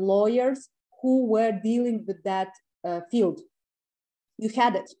historians and lawyers who were dealing with that field. You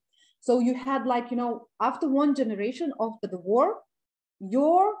had it. So you had, like, you know, after one generation after the war,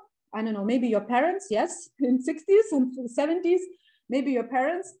 I don't know, maybe your parents, yes, in 60s and 70s, maybe your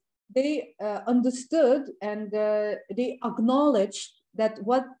parents, they understood and they acknowledged that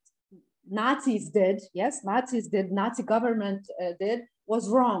what Nazis did, yes, Nazi government did, was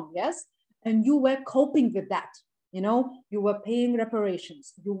wrong, yes? And you were coping with that, you know, you were paying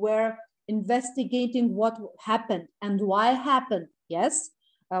reparations, you were investigating what happened and why happened, yes?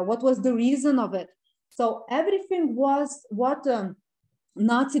 What was the reason of it? So everything was what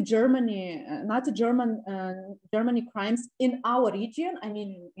Nazi Germany crimes in our region. I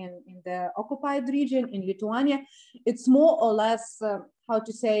mean, in the occupied region in Lithuania, it's more or less, how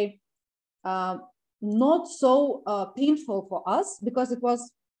to say, not so painful for us, because it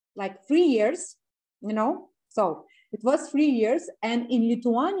was like 3 years, you know. So it was 3 years, and in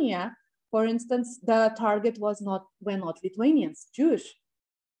Lithuania, For instance, the target were not Lithuanians, Jewish.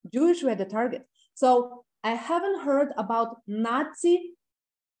 Jewish were the target. So I haven't heard about Nazi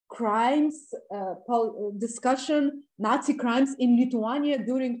crimes, discussion, Nazi crimes in Lithuania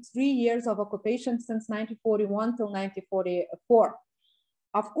during 3 years of occupation since 1941 till 1944.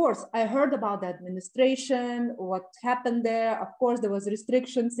 Of course, I heard about the administration, what happened there. Of course, there was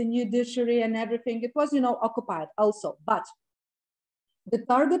restrictions in judiciary and everything. It was, occupied also. But the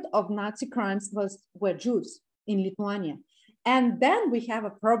target of Nazi crimes were Jews in Lithuania. And then we have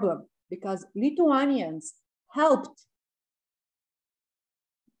a problem because Lithuanians helped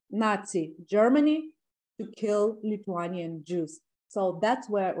Nazi Germany to kill Lithuanian Jews. So that's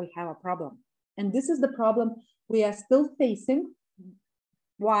where we have a problem. And this is the problem we are still facing.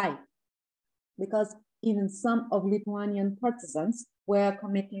 Why? Because even some of Lithuanian partisans were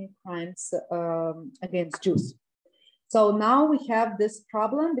committing crimes against Jews. So now we have this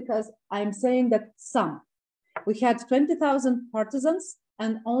problem because I'm saying that some. We had 20,000 partisans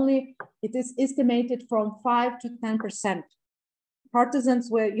and only it is estimated from 5 to 10%. Partisans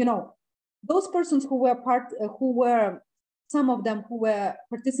were, those persons who were some of them who were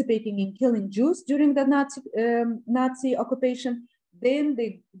participating in killing Jews during the Nazi occupation, then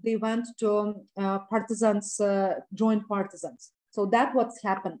they went to partisans, joined partisans. So that's what's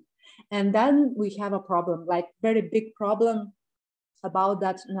happened. And then we have a problem, like very big problem about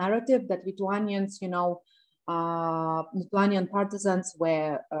that narrative that Lithuanians, Lithuanian partisans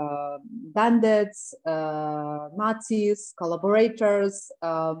were bandits, Nazis, collaborators,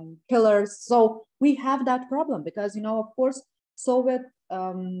 killers. So we have that problem because, of course, Soviet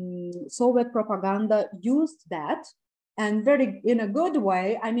propaganda used that and in a good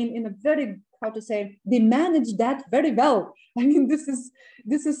way. I mean, in a very, they managed that very well. I mean, this is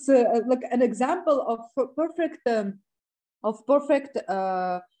like an example of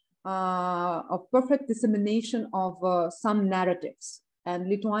perfect dissemination of some narratives. And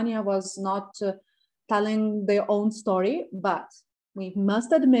Lithuania was not telling their own story, but we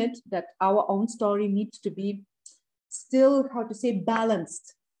must admit that our own story needs to be still,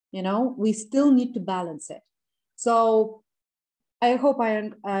 balanced. We still need to balance it. So I hope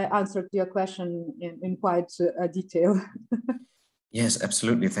I answered your question in quite detail. Yes,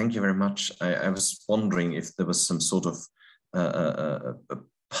 absolutely. Thank you very much. I was wondering if there was some sort of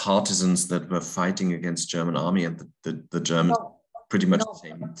partisans that were fighting against German army and the Germans pretty much the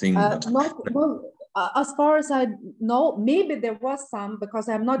same thing. As far as I know, maybe there was some because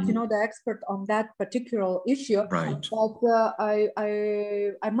I'm not, the expert on that particular issue. Right. But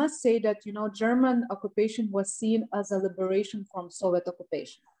I must say that, German occupation was seen as a liberation from Soviet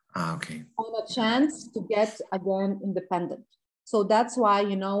occupation. Ah, okay. On a chance to get again independent. So that's why,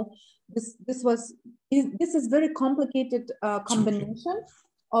 this is very complicated combination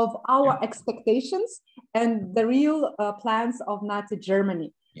of our expectations and the real plans of Nazi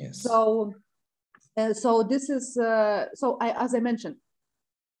Germany. Yes. So this is, as I mentioned,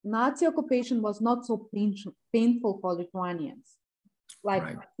 Nazi occupation was not so painful for Lithuanians,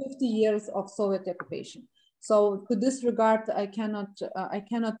 like 50 years of Soviet occupation. So to this regard, I cannot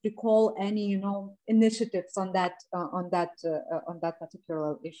recall any, initiatives on that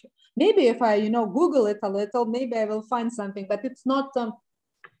particular issue. Maybe if I, Google it a little, maybe I will find something, but it's not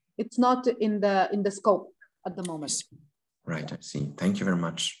in the scope at the moment. Right, I see. Thank you very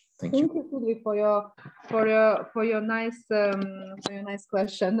much. Thank you, Dovile, for your nice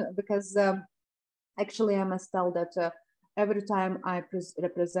question, because actually I must tell that every time I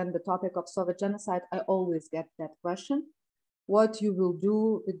represent the topic of Soviet genocide, I always get that question: what you will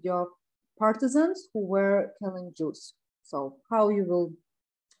do with your partisans who were killing Jews? So how you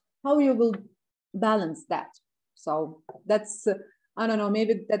will balance that? So that's I don't know.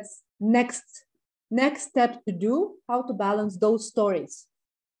 Maybe that's next step to do, how to balance those stories.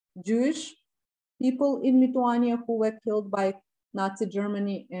 Jewish people in Lithuania who were killed by Nazi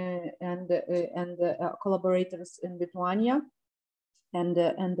Germany and collaborators in Lithuania, and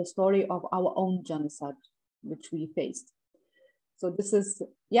the story of our own genocide, which we faced. So this is,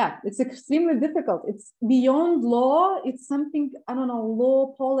 it's extremely difficult. It's beyond law. It's something, I don't know,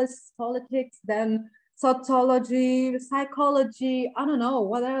 law, politics, then sociology, psychology, I don't know,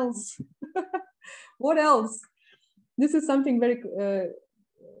 what else? What else? This is something very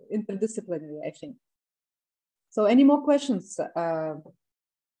interdisciplinary, I think. So any more questions?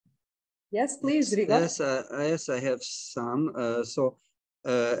 Yes, please, Rigo. Yes, I have some.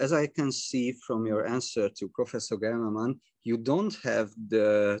 As I can see from your answer to Professor Germerman, you don't have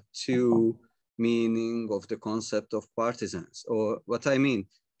the two meaning of the concept of partisans. Or what I mean,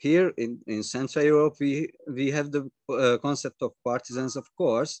 here in Central Europe, we have the concept of partisans, of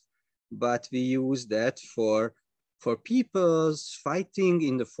course, but we use that for peoples fighting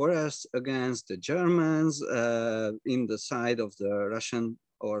in the forest against the Germans in the side of the Russian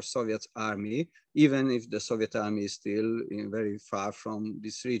or Soviet army, even if the Soviet army is still very far from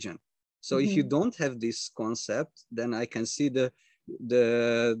this region. So if you don't have this concept, then I can see the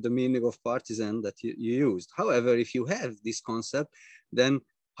meaning of partisan that you used. However, if you have this concept, then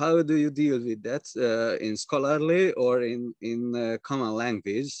how do you deal with that in scholarly or in common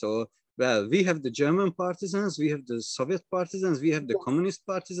language? So, well, we have the German partisans, we have the Soviet partisans, we have the communist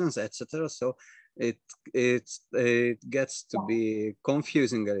partisans, etc. So it gets to be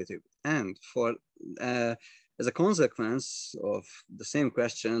confusing a little bit. And for as a consequence of the same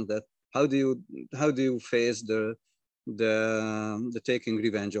question, that how do you face the taking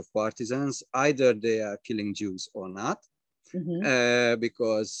revenge of partisans? Either they are killing Jews or not.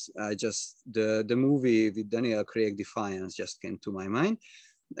 Because the movie with Daniel Craig, Defiance, just came to my mind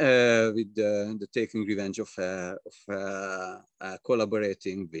with the taking revenge of a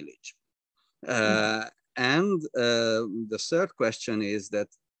collaborating village. And the third question is that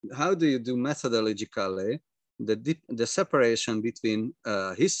how do you do methodologically the separation between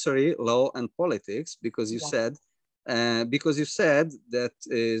history, law, and politics? Because you said that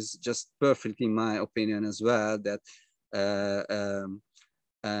is just perfectly my opinion as well, that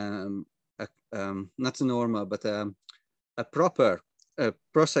not a normal, but a proper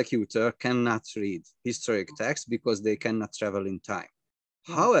prosecutor cannot read historic texts because they cannot travel in time.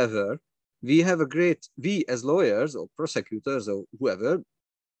 However, we as lawyers or prosecutors or whoever,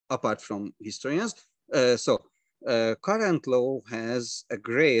 apart from historians, current law has a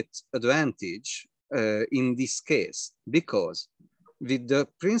great advantage in this case, because with the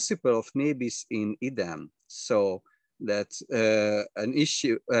principle of nebis in idem, so that a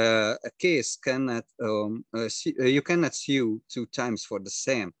case cannot, you cannot sue 2 times for the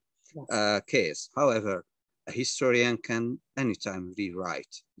same case. However, a historian can anytime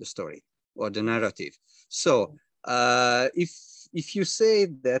rewrite the story or the narrative. So if you say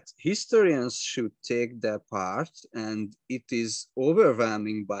that historians should take their part and it is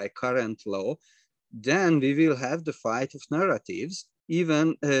overwhelming by current law, then we will have the fight of narratives,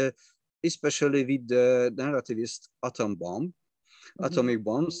 even especially with the narrativist atomic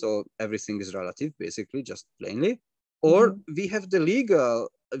bomb. So everything is relative, basically, just plainly. Or we have the legal,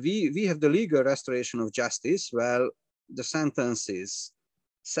 we have the legal restoration of justice. Well, the sentence is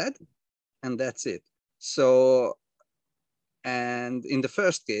said, and that's it. So, and in the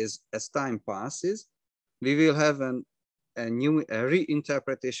first case, as time passes, we will have a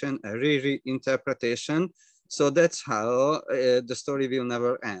reinterpretation, a reinterpretation. So that's how the story will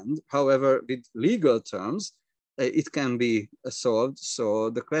never end. However, with legal terms, it can be solved. So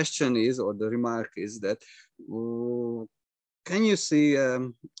the question is, or the remark is that, can you see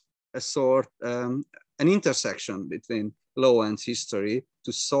an intersection between law and history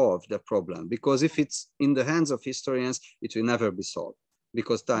to solve the problem? Because if it's in the hands of historians, it will never be solved,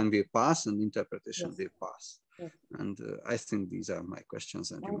 because time will pass and interpretation will pass. And I think these are my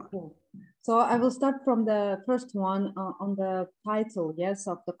questions and remarks. Cool. So I will start from the first one on the title,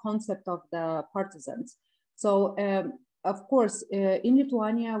 of the concept of the partisans. So of course, in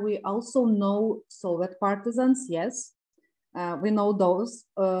Lithuania, we also know Soviet partisans, yes, we know those.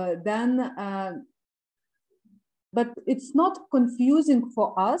 But it's not confusing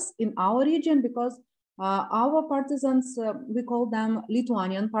for us in our region, because our partisans, we call them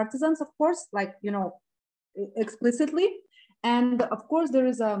Lithuanian partisans, of course, like, explicitly. And of course, there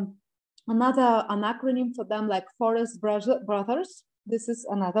is an acronym for them, like Forest Brothers. This is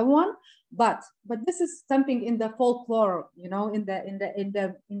another one, but this is something in the folklore, in the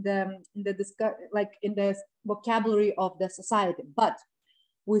vocabulary of the society. But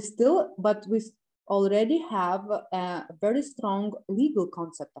we already have a very strong legal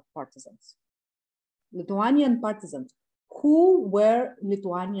concept of partisans. Lithuanian partisans. Who were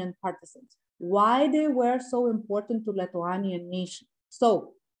Lithuanian partisans? Why they were so important to Lithuanian nation?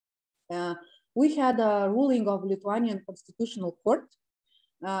 So we had a ruling of Lithuanian Constitutional Court.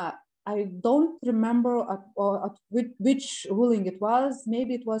 I don't remember which ruling it was.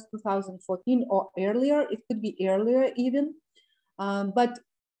 Maybe it was 2014 or earlier. It could be earlier even. But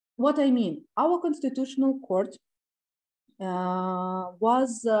what I mean, our Constitutional Court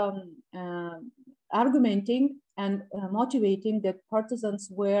was arguing and motivating that partisans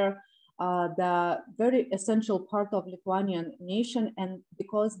were the very essential part of Lithuanian nation, and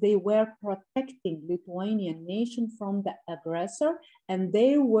because they were protecting Lithuanian nation from the aggressor, and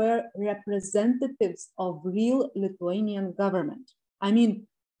they were representatives of real Lithuanian government. I mean,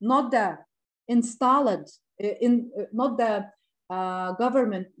 not the installed, not the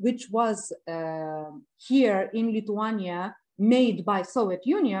government, which was here in Lithuania, made by Soviet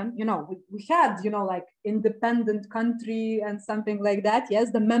Union, you know, we had, you know, like independent country and something like that.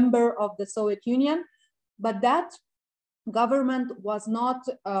 Yes, the member of the Soviet Union, but that government was not,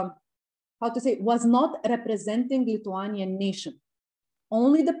 was not representing Lithuanian nation.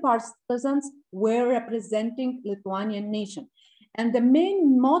 Only the partisans were representing Lithuanian nation. And the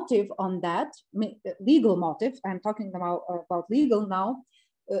main motive on that, legal motive, I'm talking about legal now,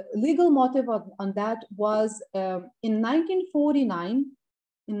 legal motive on that was in 1949,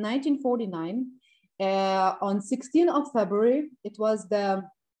 on 16th of February, it was the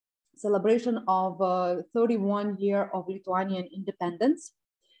celebration of 31 year of Lithuanian independence.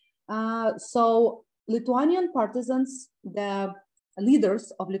 So Lithuanian partisans, the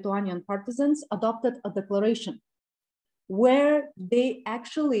leaders of Lithuanian partisans adopted a declaration where they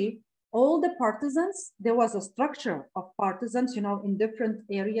actually, all the partisans, there was a structure of partisans, you know, in different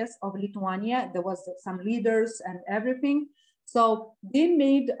areas of Lithuania. There was some leaders and everything. So they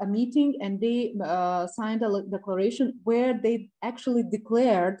made a meeting and they signed a declaration where they actually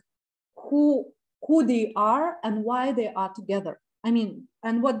declared who they are and why they are together. I mean,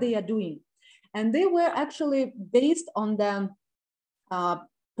 and what they are doing. And they were actually based on the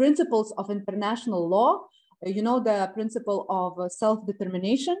principles of international law, you know, the principle of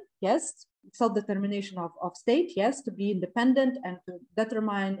self-determination, yes, self-determination of state, yes, to be independent and to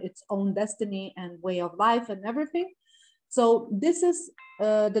determine its own destiny and way of life and everything. So this is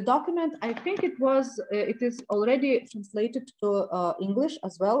the document. I think it is already translated to English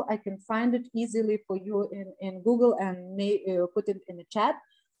as well. I can find it easily for you in Google and put it in the chat.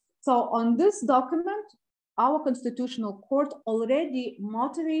 So on this document, our constitutional court already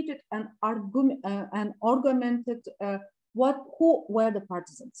motivated and argumented who were the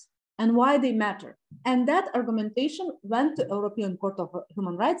partisans and why they matter. And that argumentation went to European Court of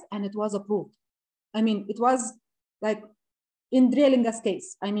Human Rights and it was approved. I mean, it was like in Drėlingas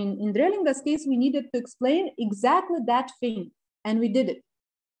case. I mean, in Drėlingas case, we needed to explain exactly that thing and we did it.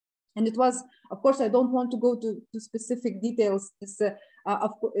 And it was, of course, I don't want to go to specific details.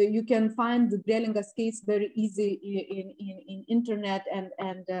 You can find the Drėlingas case very easy in internet and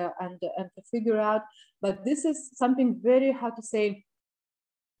to figure out. But this is something very, how to say,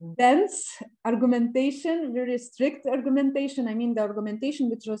 dense argumentation, very strict argumentation. I mean, the argumentation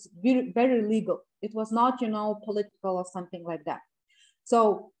which was very, very legal. It was not, you know, political or something like that.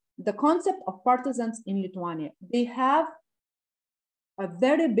 So the concept of partisans in Lithuania, they have a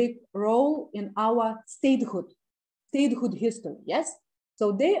very big role in our statehood history, yes?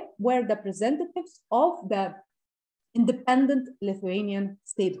 So they were the representatives of the independent Lithuanian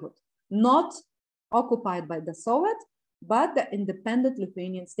statehood, not occupied by the Soviet, but the independent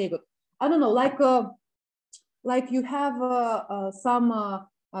Lithuanian statehood. I don't know, like you have some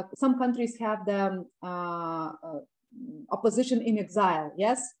countries have the opposition in exile,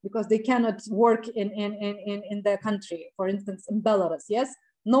 yes, because they cannot work in the country. For instance, in Belarus, yes,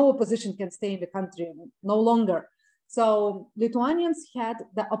 no opposition can stay in the country no longer. So Lithuanians had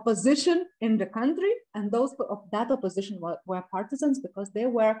the opposition in the country, and those of that opposition were partisans because they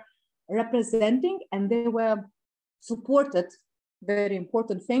were representing and they were supported, very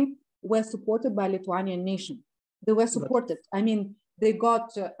important thing, were supported by Lithuanian nation. They were supported. I mean, they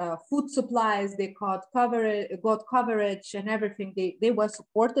got food supplies, they got coverage and everything. They were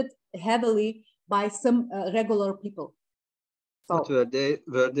supported heavily by some regular people. So, but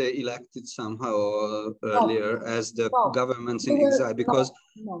were they elected somehow earlier as the governments in exile?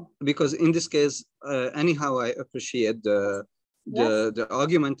 Because in this case, anyhow, I appreciate the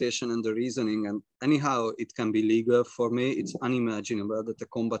argumentation and the reasoning, and anyhow it can be legal. For me, it's unimaginable that a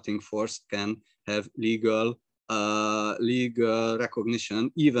combating force can have legal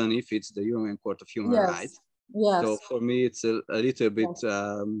recognition, even if it's the European Court of Human Rights. Yes. So for me, it's a little bit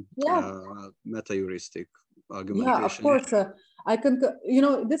meta-heuristic argumentation. Yeah, of course. I can, you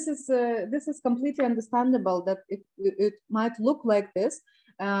know, this is completely understandable that it might look like this.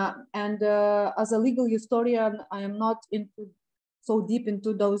 And as a legal historian, I am not so deep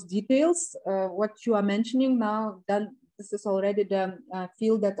into those details. What you are mentioning now, then this is already the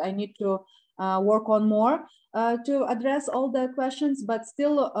field that I need to work on more to address all the questions, but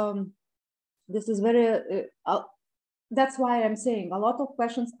still, this is very, that's why I'm saying a lot of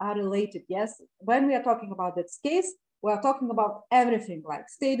questions are related. Yes, when we are talking about this case, we are talking about everything like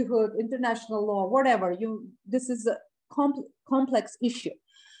statehood, international law, whatever. This is a complex issue.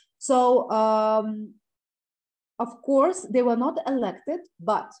 So, of course, they were not elected,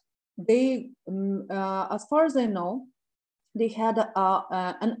 but they, as far as I know, they had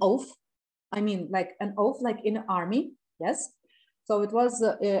an oath. I mean, like an oath, like in an army, yes. So it was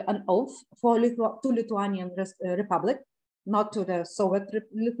an oath for to Lithuanian Republic, not to the Soviet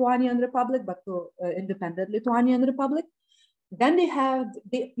Lithuanian Republic, but to independent Lithuanian Republic. Then they had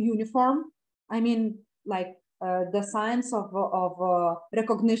the uniform. I mean, like the signs of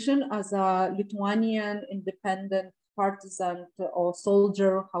recognition as a Lithuanian independent partisan or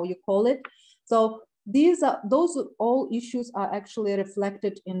soldier, how you call it. So those all issues are actually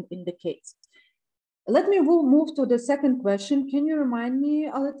reflected in the case. Let me move to the second question. Can you remind me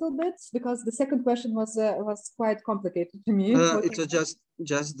a little bit, because the second question was quite complicated to me. It was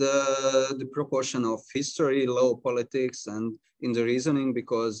just the proportion of history, law, politics, and in the reasoning,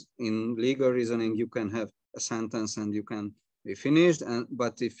 because in legal reasoning you can have a sentence and you can be finished,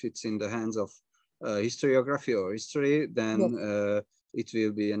 but if it's in the hands of historiography or history, then yes, it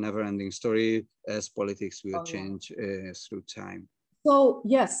will be a never-ending story, as politics will change through time. So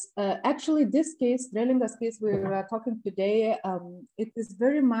yes, actually this case, Drelingas case we are talking today, it is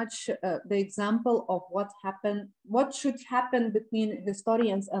very much the example of what should happen between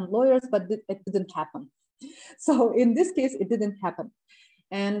historians and lawyers, but it didn't happen. So in this case, it didn't happen.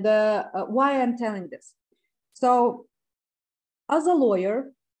 And why I'm telling this? So as a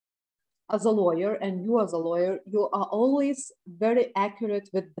lawyer, and you as a lawyer, you are always very accurate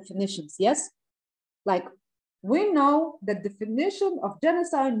with definitions, yes? Like, we know the definition of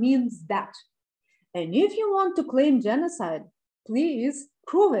genocide means that. And if you want to claim genocide, please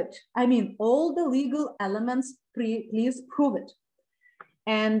prove it. I mean, all the legal elements, please prove it.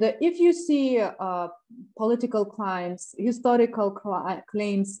 And if you see political claims, historical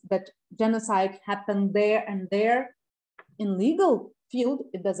claims that genocide happened there and there, in legal field,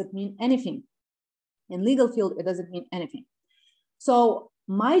 it doesn't mean anything. In legal field, it doesn't mean anything. So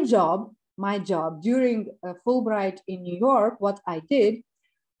my job during Fulbright in New York, what I did,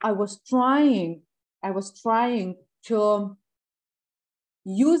 I was trying to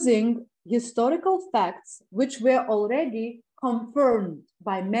using historical facts which were already confirmed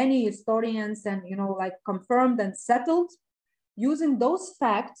by many historians and, you know, like confirmed and settled, using those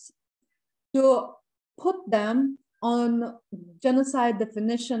facts to put them on genocide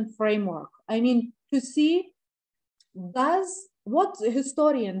definition framework. I mean, to see what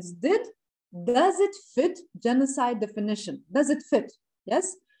historians did, does it fit genocide definition? Does it fit?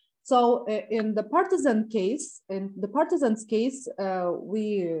 Yes. So in the partisan's case,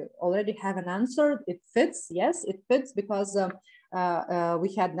 we already have an answer. It fits. Yes, it fits because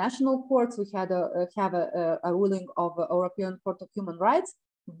we had national courts. We had a ruling of European Court of Human Rights.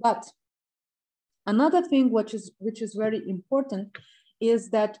 But another thing which is very important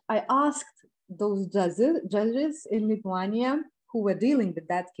is that I asked those judges in Lithuania who were dealing with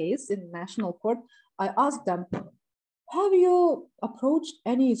that case in national court. I asked them, have you approached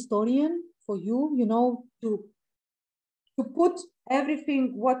any historian for you, you know, to put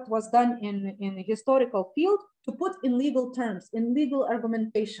everything what was done in the historical field, to put in legal terms, in legal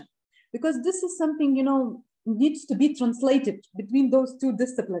argumentation? Because this is something, you know, needs to be translated between those two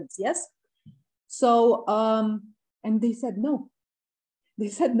disciplines, yes? So, and they said no. They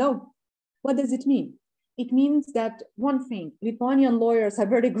said no. What does it mean? It means that one thing, Lithuanian lawyers are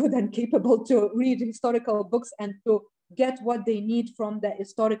very good and capable to read historical books and to get what they need from the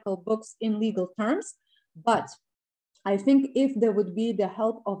historical books in legal terms. But I think if there would be the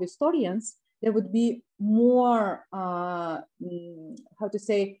help of historians, there would be more, more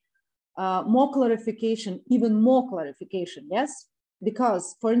clarification, even more clarification, yes?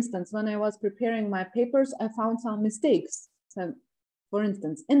 Because, for instance, when I was preparing my papers, I found some mistakes. So, for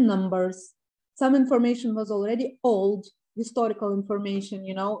instance, in numbers, some information was already old, historical information,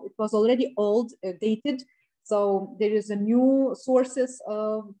 you know, it was already old, dated. So there is a new sources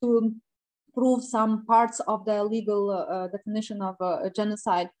to prove some parts of the legal definition of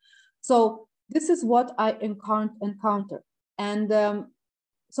genocide. So this is what I encountered. And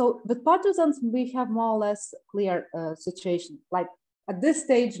so with partisans, we have more or less clear situation, like at this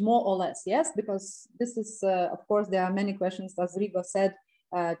stage, more or less, yes, because this is, of course, there are many questions, as Rigo said,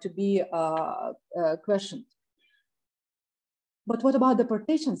 to be questioned. But what about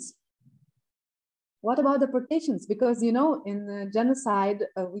deportations? What about deportations? Because, you know, in genocide,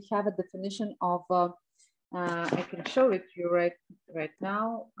 we have a definition of, I can show it to you right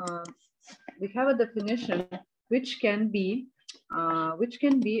now. We have a definition which can be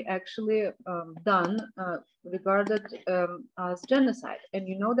actually done, regarded as genocide. And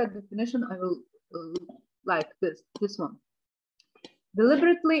you know that definition, I will like this one.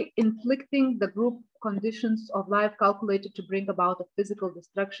 Deliberately inflicting the group conditions of life calculated to bring about a physical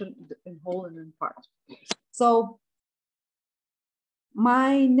destruction in whole and in part. So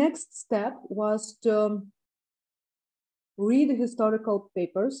my next step was to read historical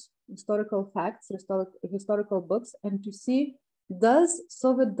papers, historical facts, historical books, and to see, does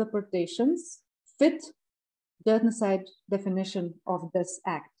Soviet deportations fit genocide definition of this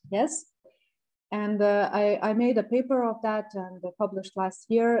act? Yes. And I made a paper of that and published last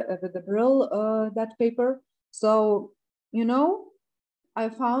year with the Brill, that paper. So, you know, I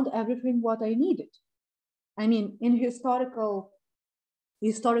found everything what I needed. I mean, in historical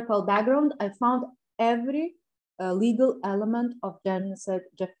background, I found every legal element of genocide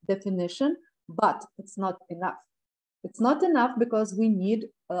definition, but it's not enough. It's not enough because we need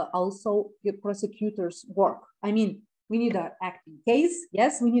also the prosecutors' work. I mean, we need an acting case.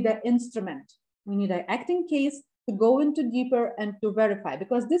 Yes, we need an instrument. We need an acting case to go into deeper and to verify,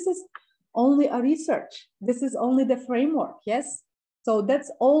 because this is only a research. This is only the framework. Yes. So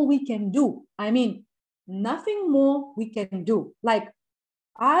that's all we can do. I mean, nothing more we can do. Like,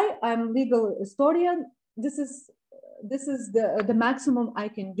 I am legal historian. This is the maximum I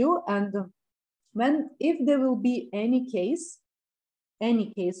can do. And if there will be any case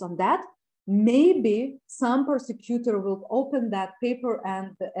on that, maybe some prosecutor will open that paper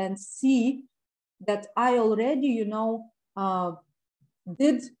and see that I already, you know,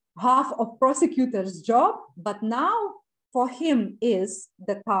 did half of prosecutor's job, but now for him is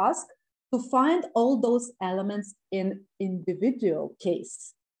the task to find all those elements in individual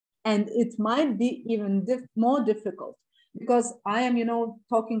case. And it might be even more difficult, because I am, you know,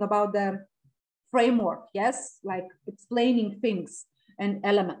 talking about the framework, yes, like explaining things and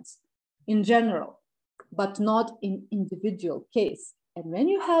elements in general, but not in individual case. And when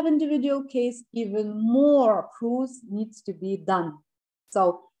you have individual case, even more proofs needs to be done.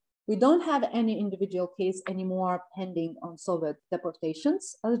 So we don't have any individual case anymore pending on Soviet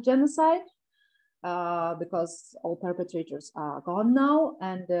deportations as genocide, because all perpetrators are gone now,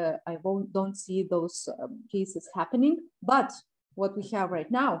 and I don't see those cases happening. But what we have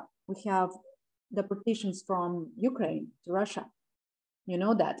right now, we have deportations from Ukraine to Russia, you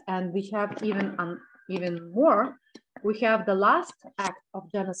know that, and we have even more. We have the last act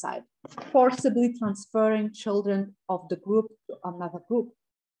of genocide, forcibly transferring children of the group to another group.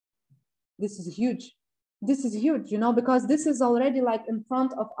 This is huge. This is huge, you know, because this is already like in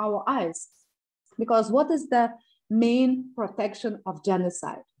front of our eyes. Because what is the main protection of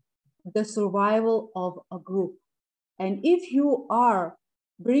genocide? The survival of a group. And if you are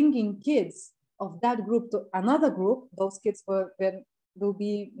bringing kids of that group to another group, those kids will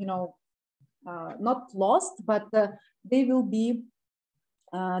be, you know, not lost, but they will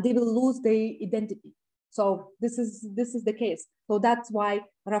lose their identity. So this is the case. So that's why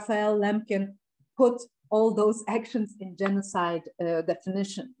Raphael Lemkin put all those actions in genocide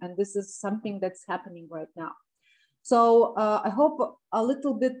definition. And this is something that's happening right now. So I hope a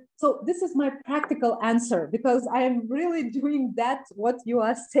little bit, so this is my practical answer, because I am really doing that, what you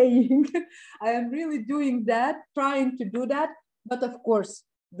are saying. I am really doing that, trying to do that. But of course,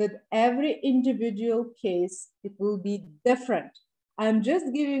 with every individual case, it will be different. I'm just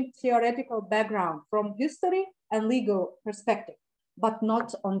giving theoretical background from history and legal perspective, but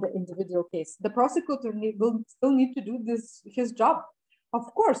not on the individual case. The prosecutor will still need to do his job.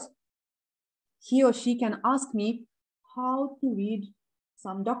 Of course, he or she can ask me how to read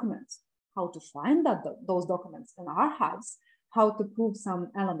some documents, how to find those documents in our house, how to prove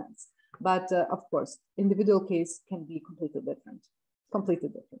some elements. But of course, individual case can be completely different.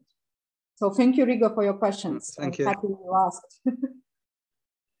 So thank you, Rigo, for your questions. Thank you. Happy you asked.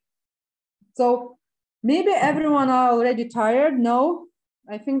 So maybe everyone are already tired. No,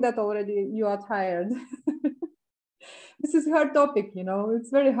 I think that already you are tired. This is a hard topic, you know, it's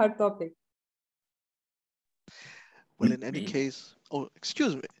very hard topic. Well, in any case, oh,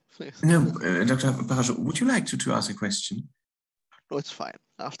 excuse me. Please. No, Dr. Barajou, would you like to ask a question? No, it's fine.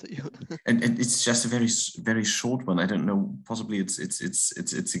 After you. and it's just a very short one. I don't know. Possibly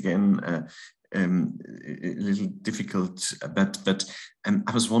it's again a little difficult. But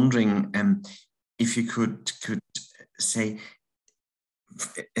I was wondering if you could say,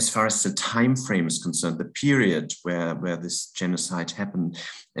 as far as the time frame is concerned, the period where this genocide happened.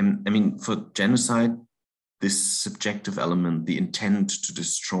 I mean, for genocide, this subjective element, the intent to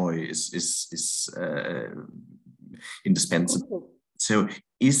destroy, is indispensable. So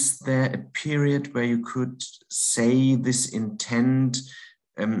is there a period where you could say this intent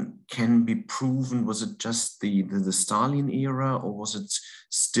can be proven? Was it just the Stalin era, or was it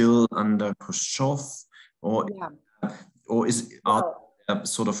still under Khrushchev? Or are there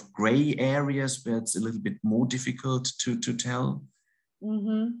sort of gray areas where it's a little bit more difficult to tell?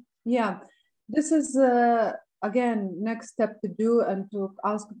 Mm-hmm. Yeah, this is again, next step to do and to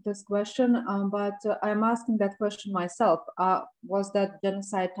ask this question, but I'm asking that question myself. Was that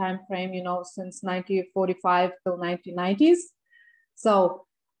genocide time frame, you know, since 1945 till 1990s? So,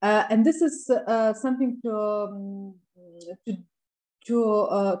 and this is something to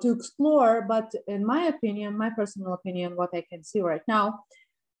explore, but in my opinion, my personal opinion, what I can see right now,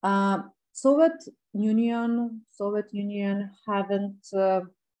 Soviet Union haven't,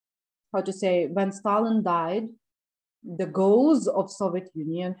 how to say, when Stalin died, the goals of Soviet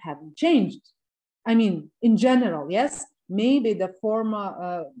Union haven't changed. I mean, in general, yes, maybe the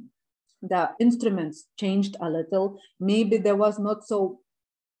former, the instruments changed a little. Maybe there was not so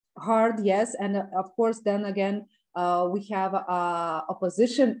hard, yes, and of course, then again, we have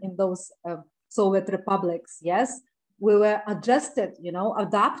opposition in those Soviet republics, yes. We were adjusted, you know,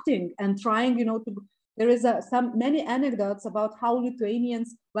 adapting and trying, you know, to. There is many anecdotes about how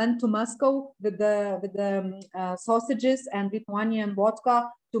Lithuanians went to Moscow with the sausages and Lithuanian vodka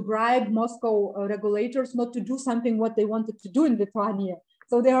to bribe Moscow regulators not to do something what they wanted to do in Lithuania.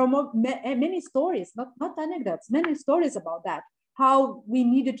 So there are many stories, not anecdotes, many stories about that. How we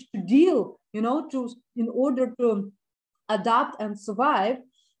needed to deal, you know, in order to adapt and survive.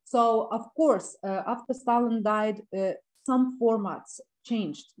 So of course, after Stalin died, some formats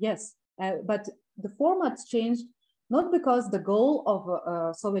changed, yes, but the formats changed not because the goal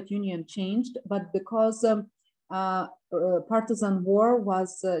of Soviet Union changed, but because partisan war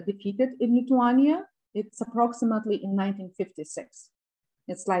was defeated in Lithuania. It's approximately in 1956.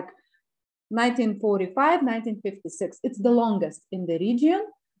 It's like 1945, 1956. It's the longest in the region.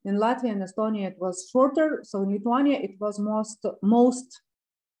 In Latvia and Estonia, it was shorter. So in Lithuania, it was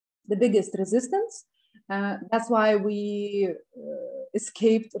the biggest resistance. That's why we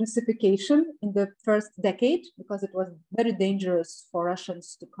escaped Russification in the first decade, because it was very dangerous for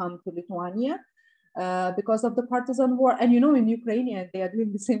Russians to come to Lithuania because of the partisan war. And you know, in Ukraine, they are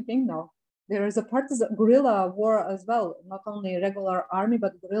doing the same thing now. There is a partisan guerrilla war as well, not only regular army,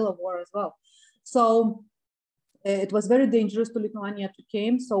 but guerrilla war as well. So it was very dangerous to Lithuania to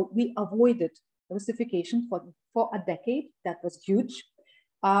came. So we avoided Russification for a decade. That was huge.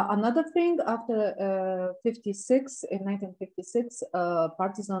 Another thing, after 56, in 1956,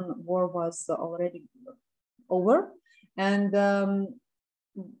 partisan war was already over, and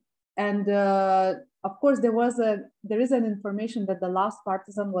of course there is an information that the last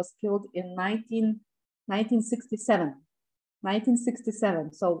partisan was killed in 1967.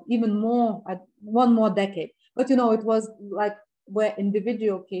 1967, so even more, one more decade. But you know, it was like were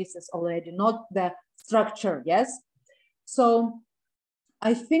individual cases already, not the structure. Yes, so.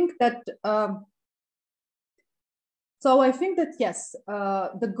 I think that yes,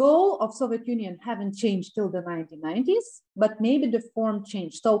 the goal of Soviet Union haven't changed till the 1990s, but maybe the form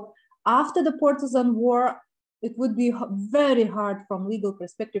changed. So after the partisan war, it would be very hard from legal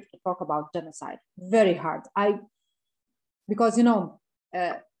perspective to talk about genocide. Very hard. Because you know,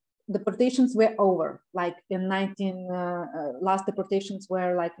 deportations were over. Like in last deportations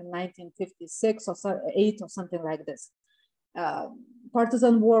were like in 1956 or 8 or something like this.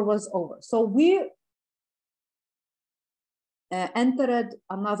 Partisan war was over. So we entered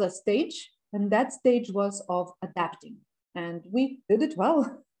another stage, and that stage was of adapting. And we did it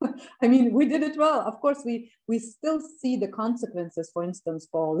well. I mean, we did it well. Of course, we still see the consequences, for instance,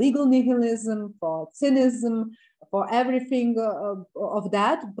 for legal nihilism, for cynism, for everything of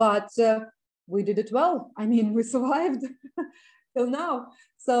that, but we did it well. I mean, we survived till now.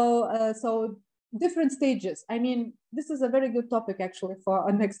 So different stages. I mean, this is a very good topic actually for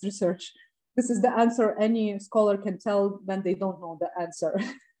our next research. This is the answer any scholar can tell when they don't know the answer.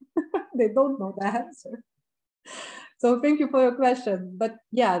 They don't know the answer. So thank you for your question. But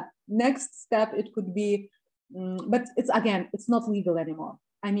yeah, next step, it could be, but it's not legal anymore.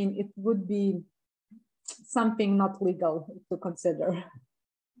 I mean, it would be something not legal to consider.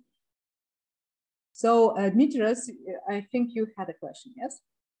 So Dmitris, I think you had a question, yes?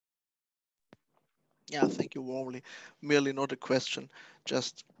 Yeah, thank you warmly. Merely not a question,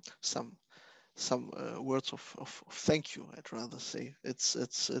 just some words of thank you. I'd rather say it's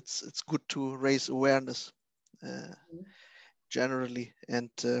good to raise awareness generally, and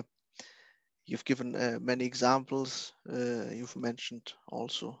you've given many examples. You've mentioned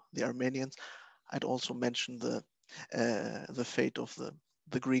also the Armenians. I'd also mention the fate of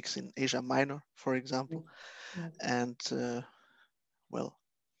the Greeks in Asia Minor, for example, and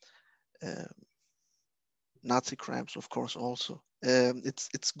Nazi crimes, of course, also.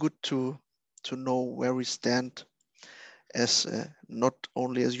 It's good to know where we stand as not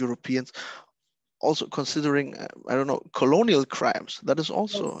only as Europeans, also considering, I don't know, colonial crimes, that is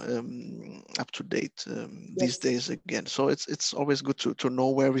also up to date these days again. So it's always good to know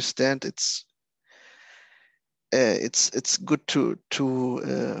where we stand. It's good to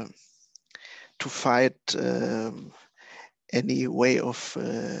fight any way of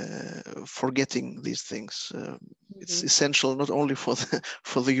forgetting these things. It's essential not only for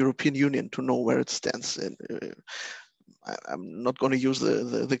the European Union to know where it stands. And I'm not going to use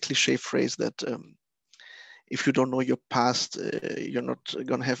the cliche phrase that if you don't know your past, you're not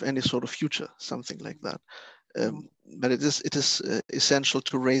going to have any sort of future, something like that. But it is essential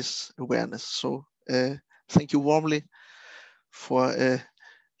to raise awareness. So thank you warmly for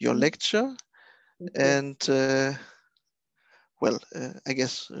your lecture. And well, I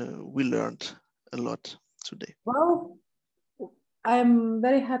guess we learned a lot today. Well, I'm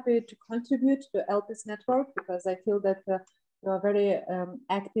very happy to contribute to ELPIS network because I feel that you're a very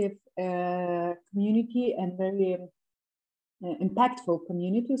active community and very impactful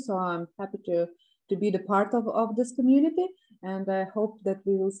community. So I'm happy to be the part of this community. And I hope that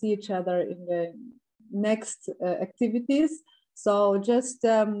we will see each other in the next activities. So just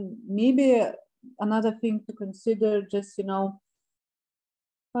maybe another thing to consider, just, you know,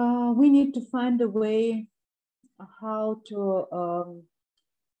 we need to find a way how to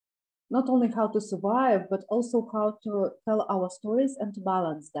not only how to survive, but also how to tell our stories and to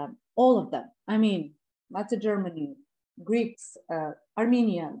balance them, all of them. I mean, Nazi Germany, Greeks,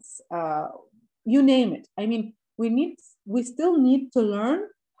 Armenians, you name it. I mean, we still need to learn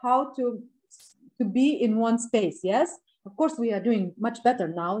how to be in one space. Yes, of course, we are doing much better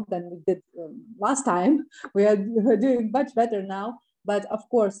now than we did last time. We're doing much better now, but of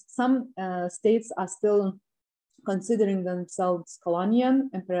course, some states are still considering themselves colonial,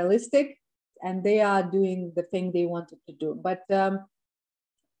 imperialistic, and they are doing the thing they wanted to do. But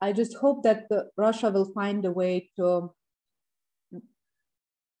I just hope that Russia will find a way to,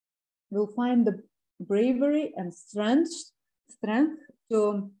 will find the bravery and strength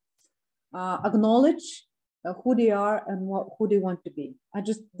to acknowledge who they are and who they want to be.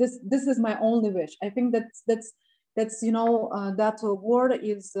 This is my only wish. I think that's you know, that war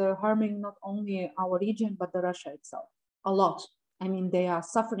is harming not only our region, but the Russia itself a lot. I mean, they are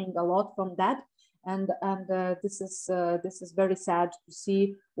suffering a lot from that. And this is very sad to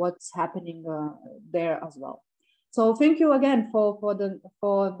see what's happening there as well. So thank you again for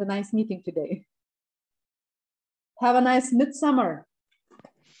the nice meeting today. Have a nice midsummer.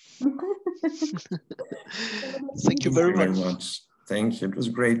 Thank you very much. Thank you. It was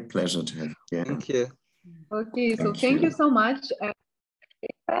a great pleasure to have you here. Thank you. Okay, so thank you so much.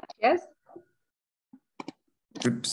 Yes. Good.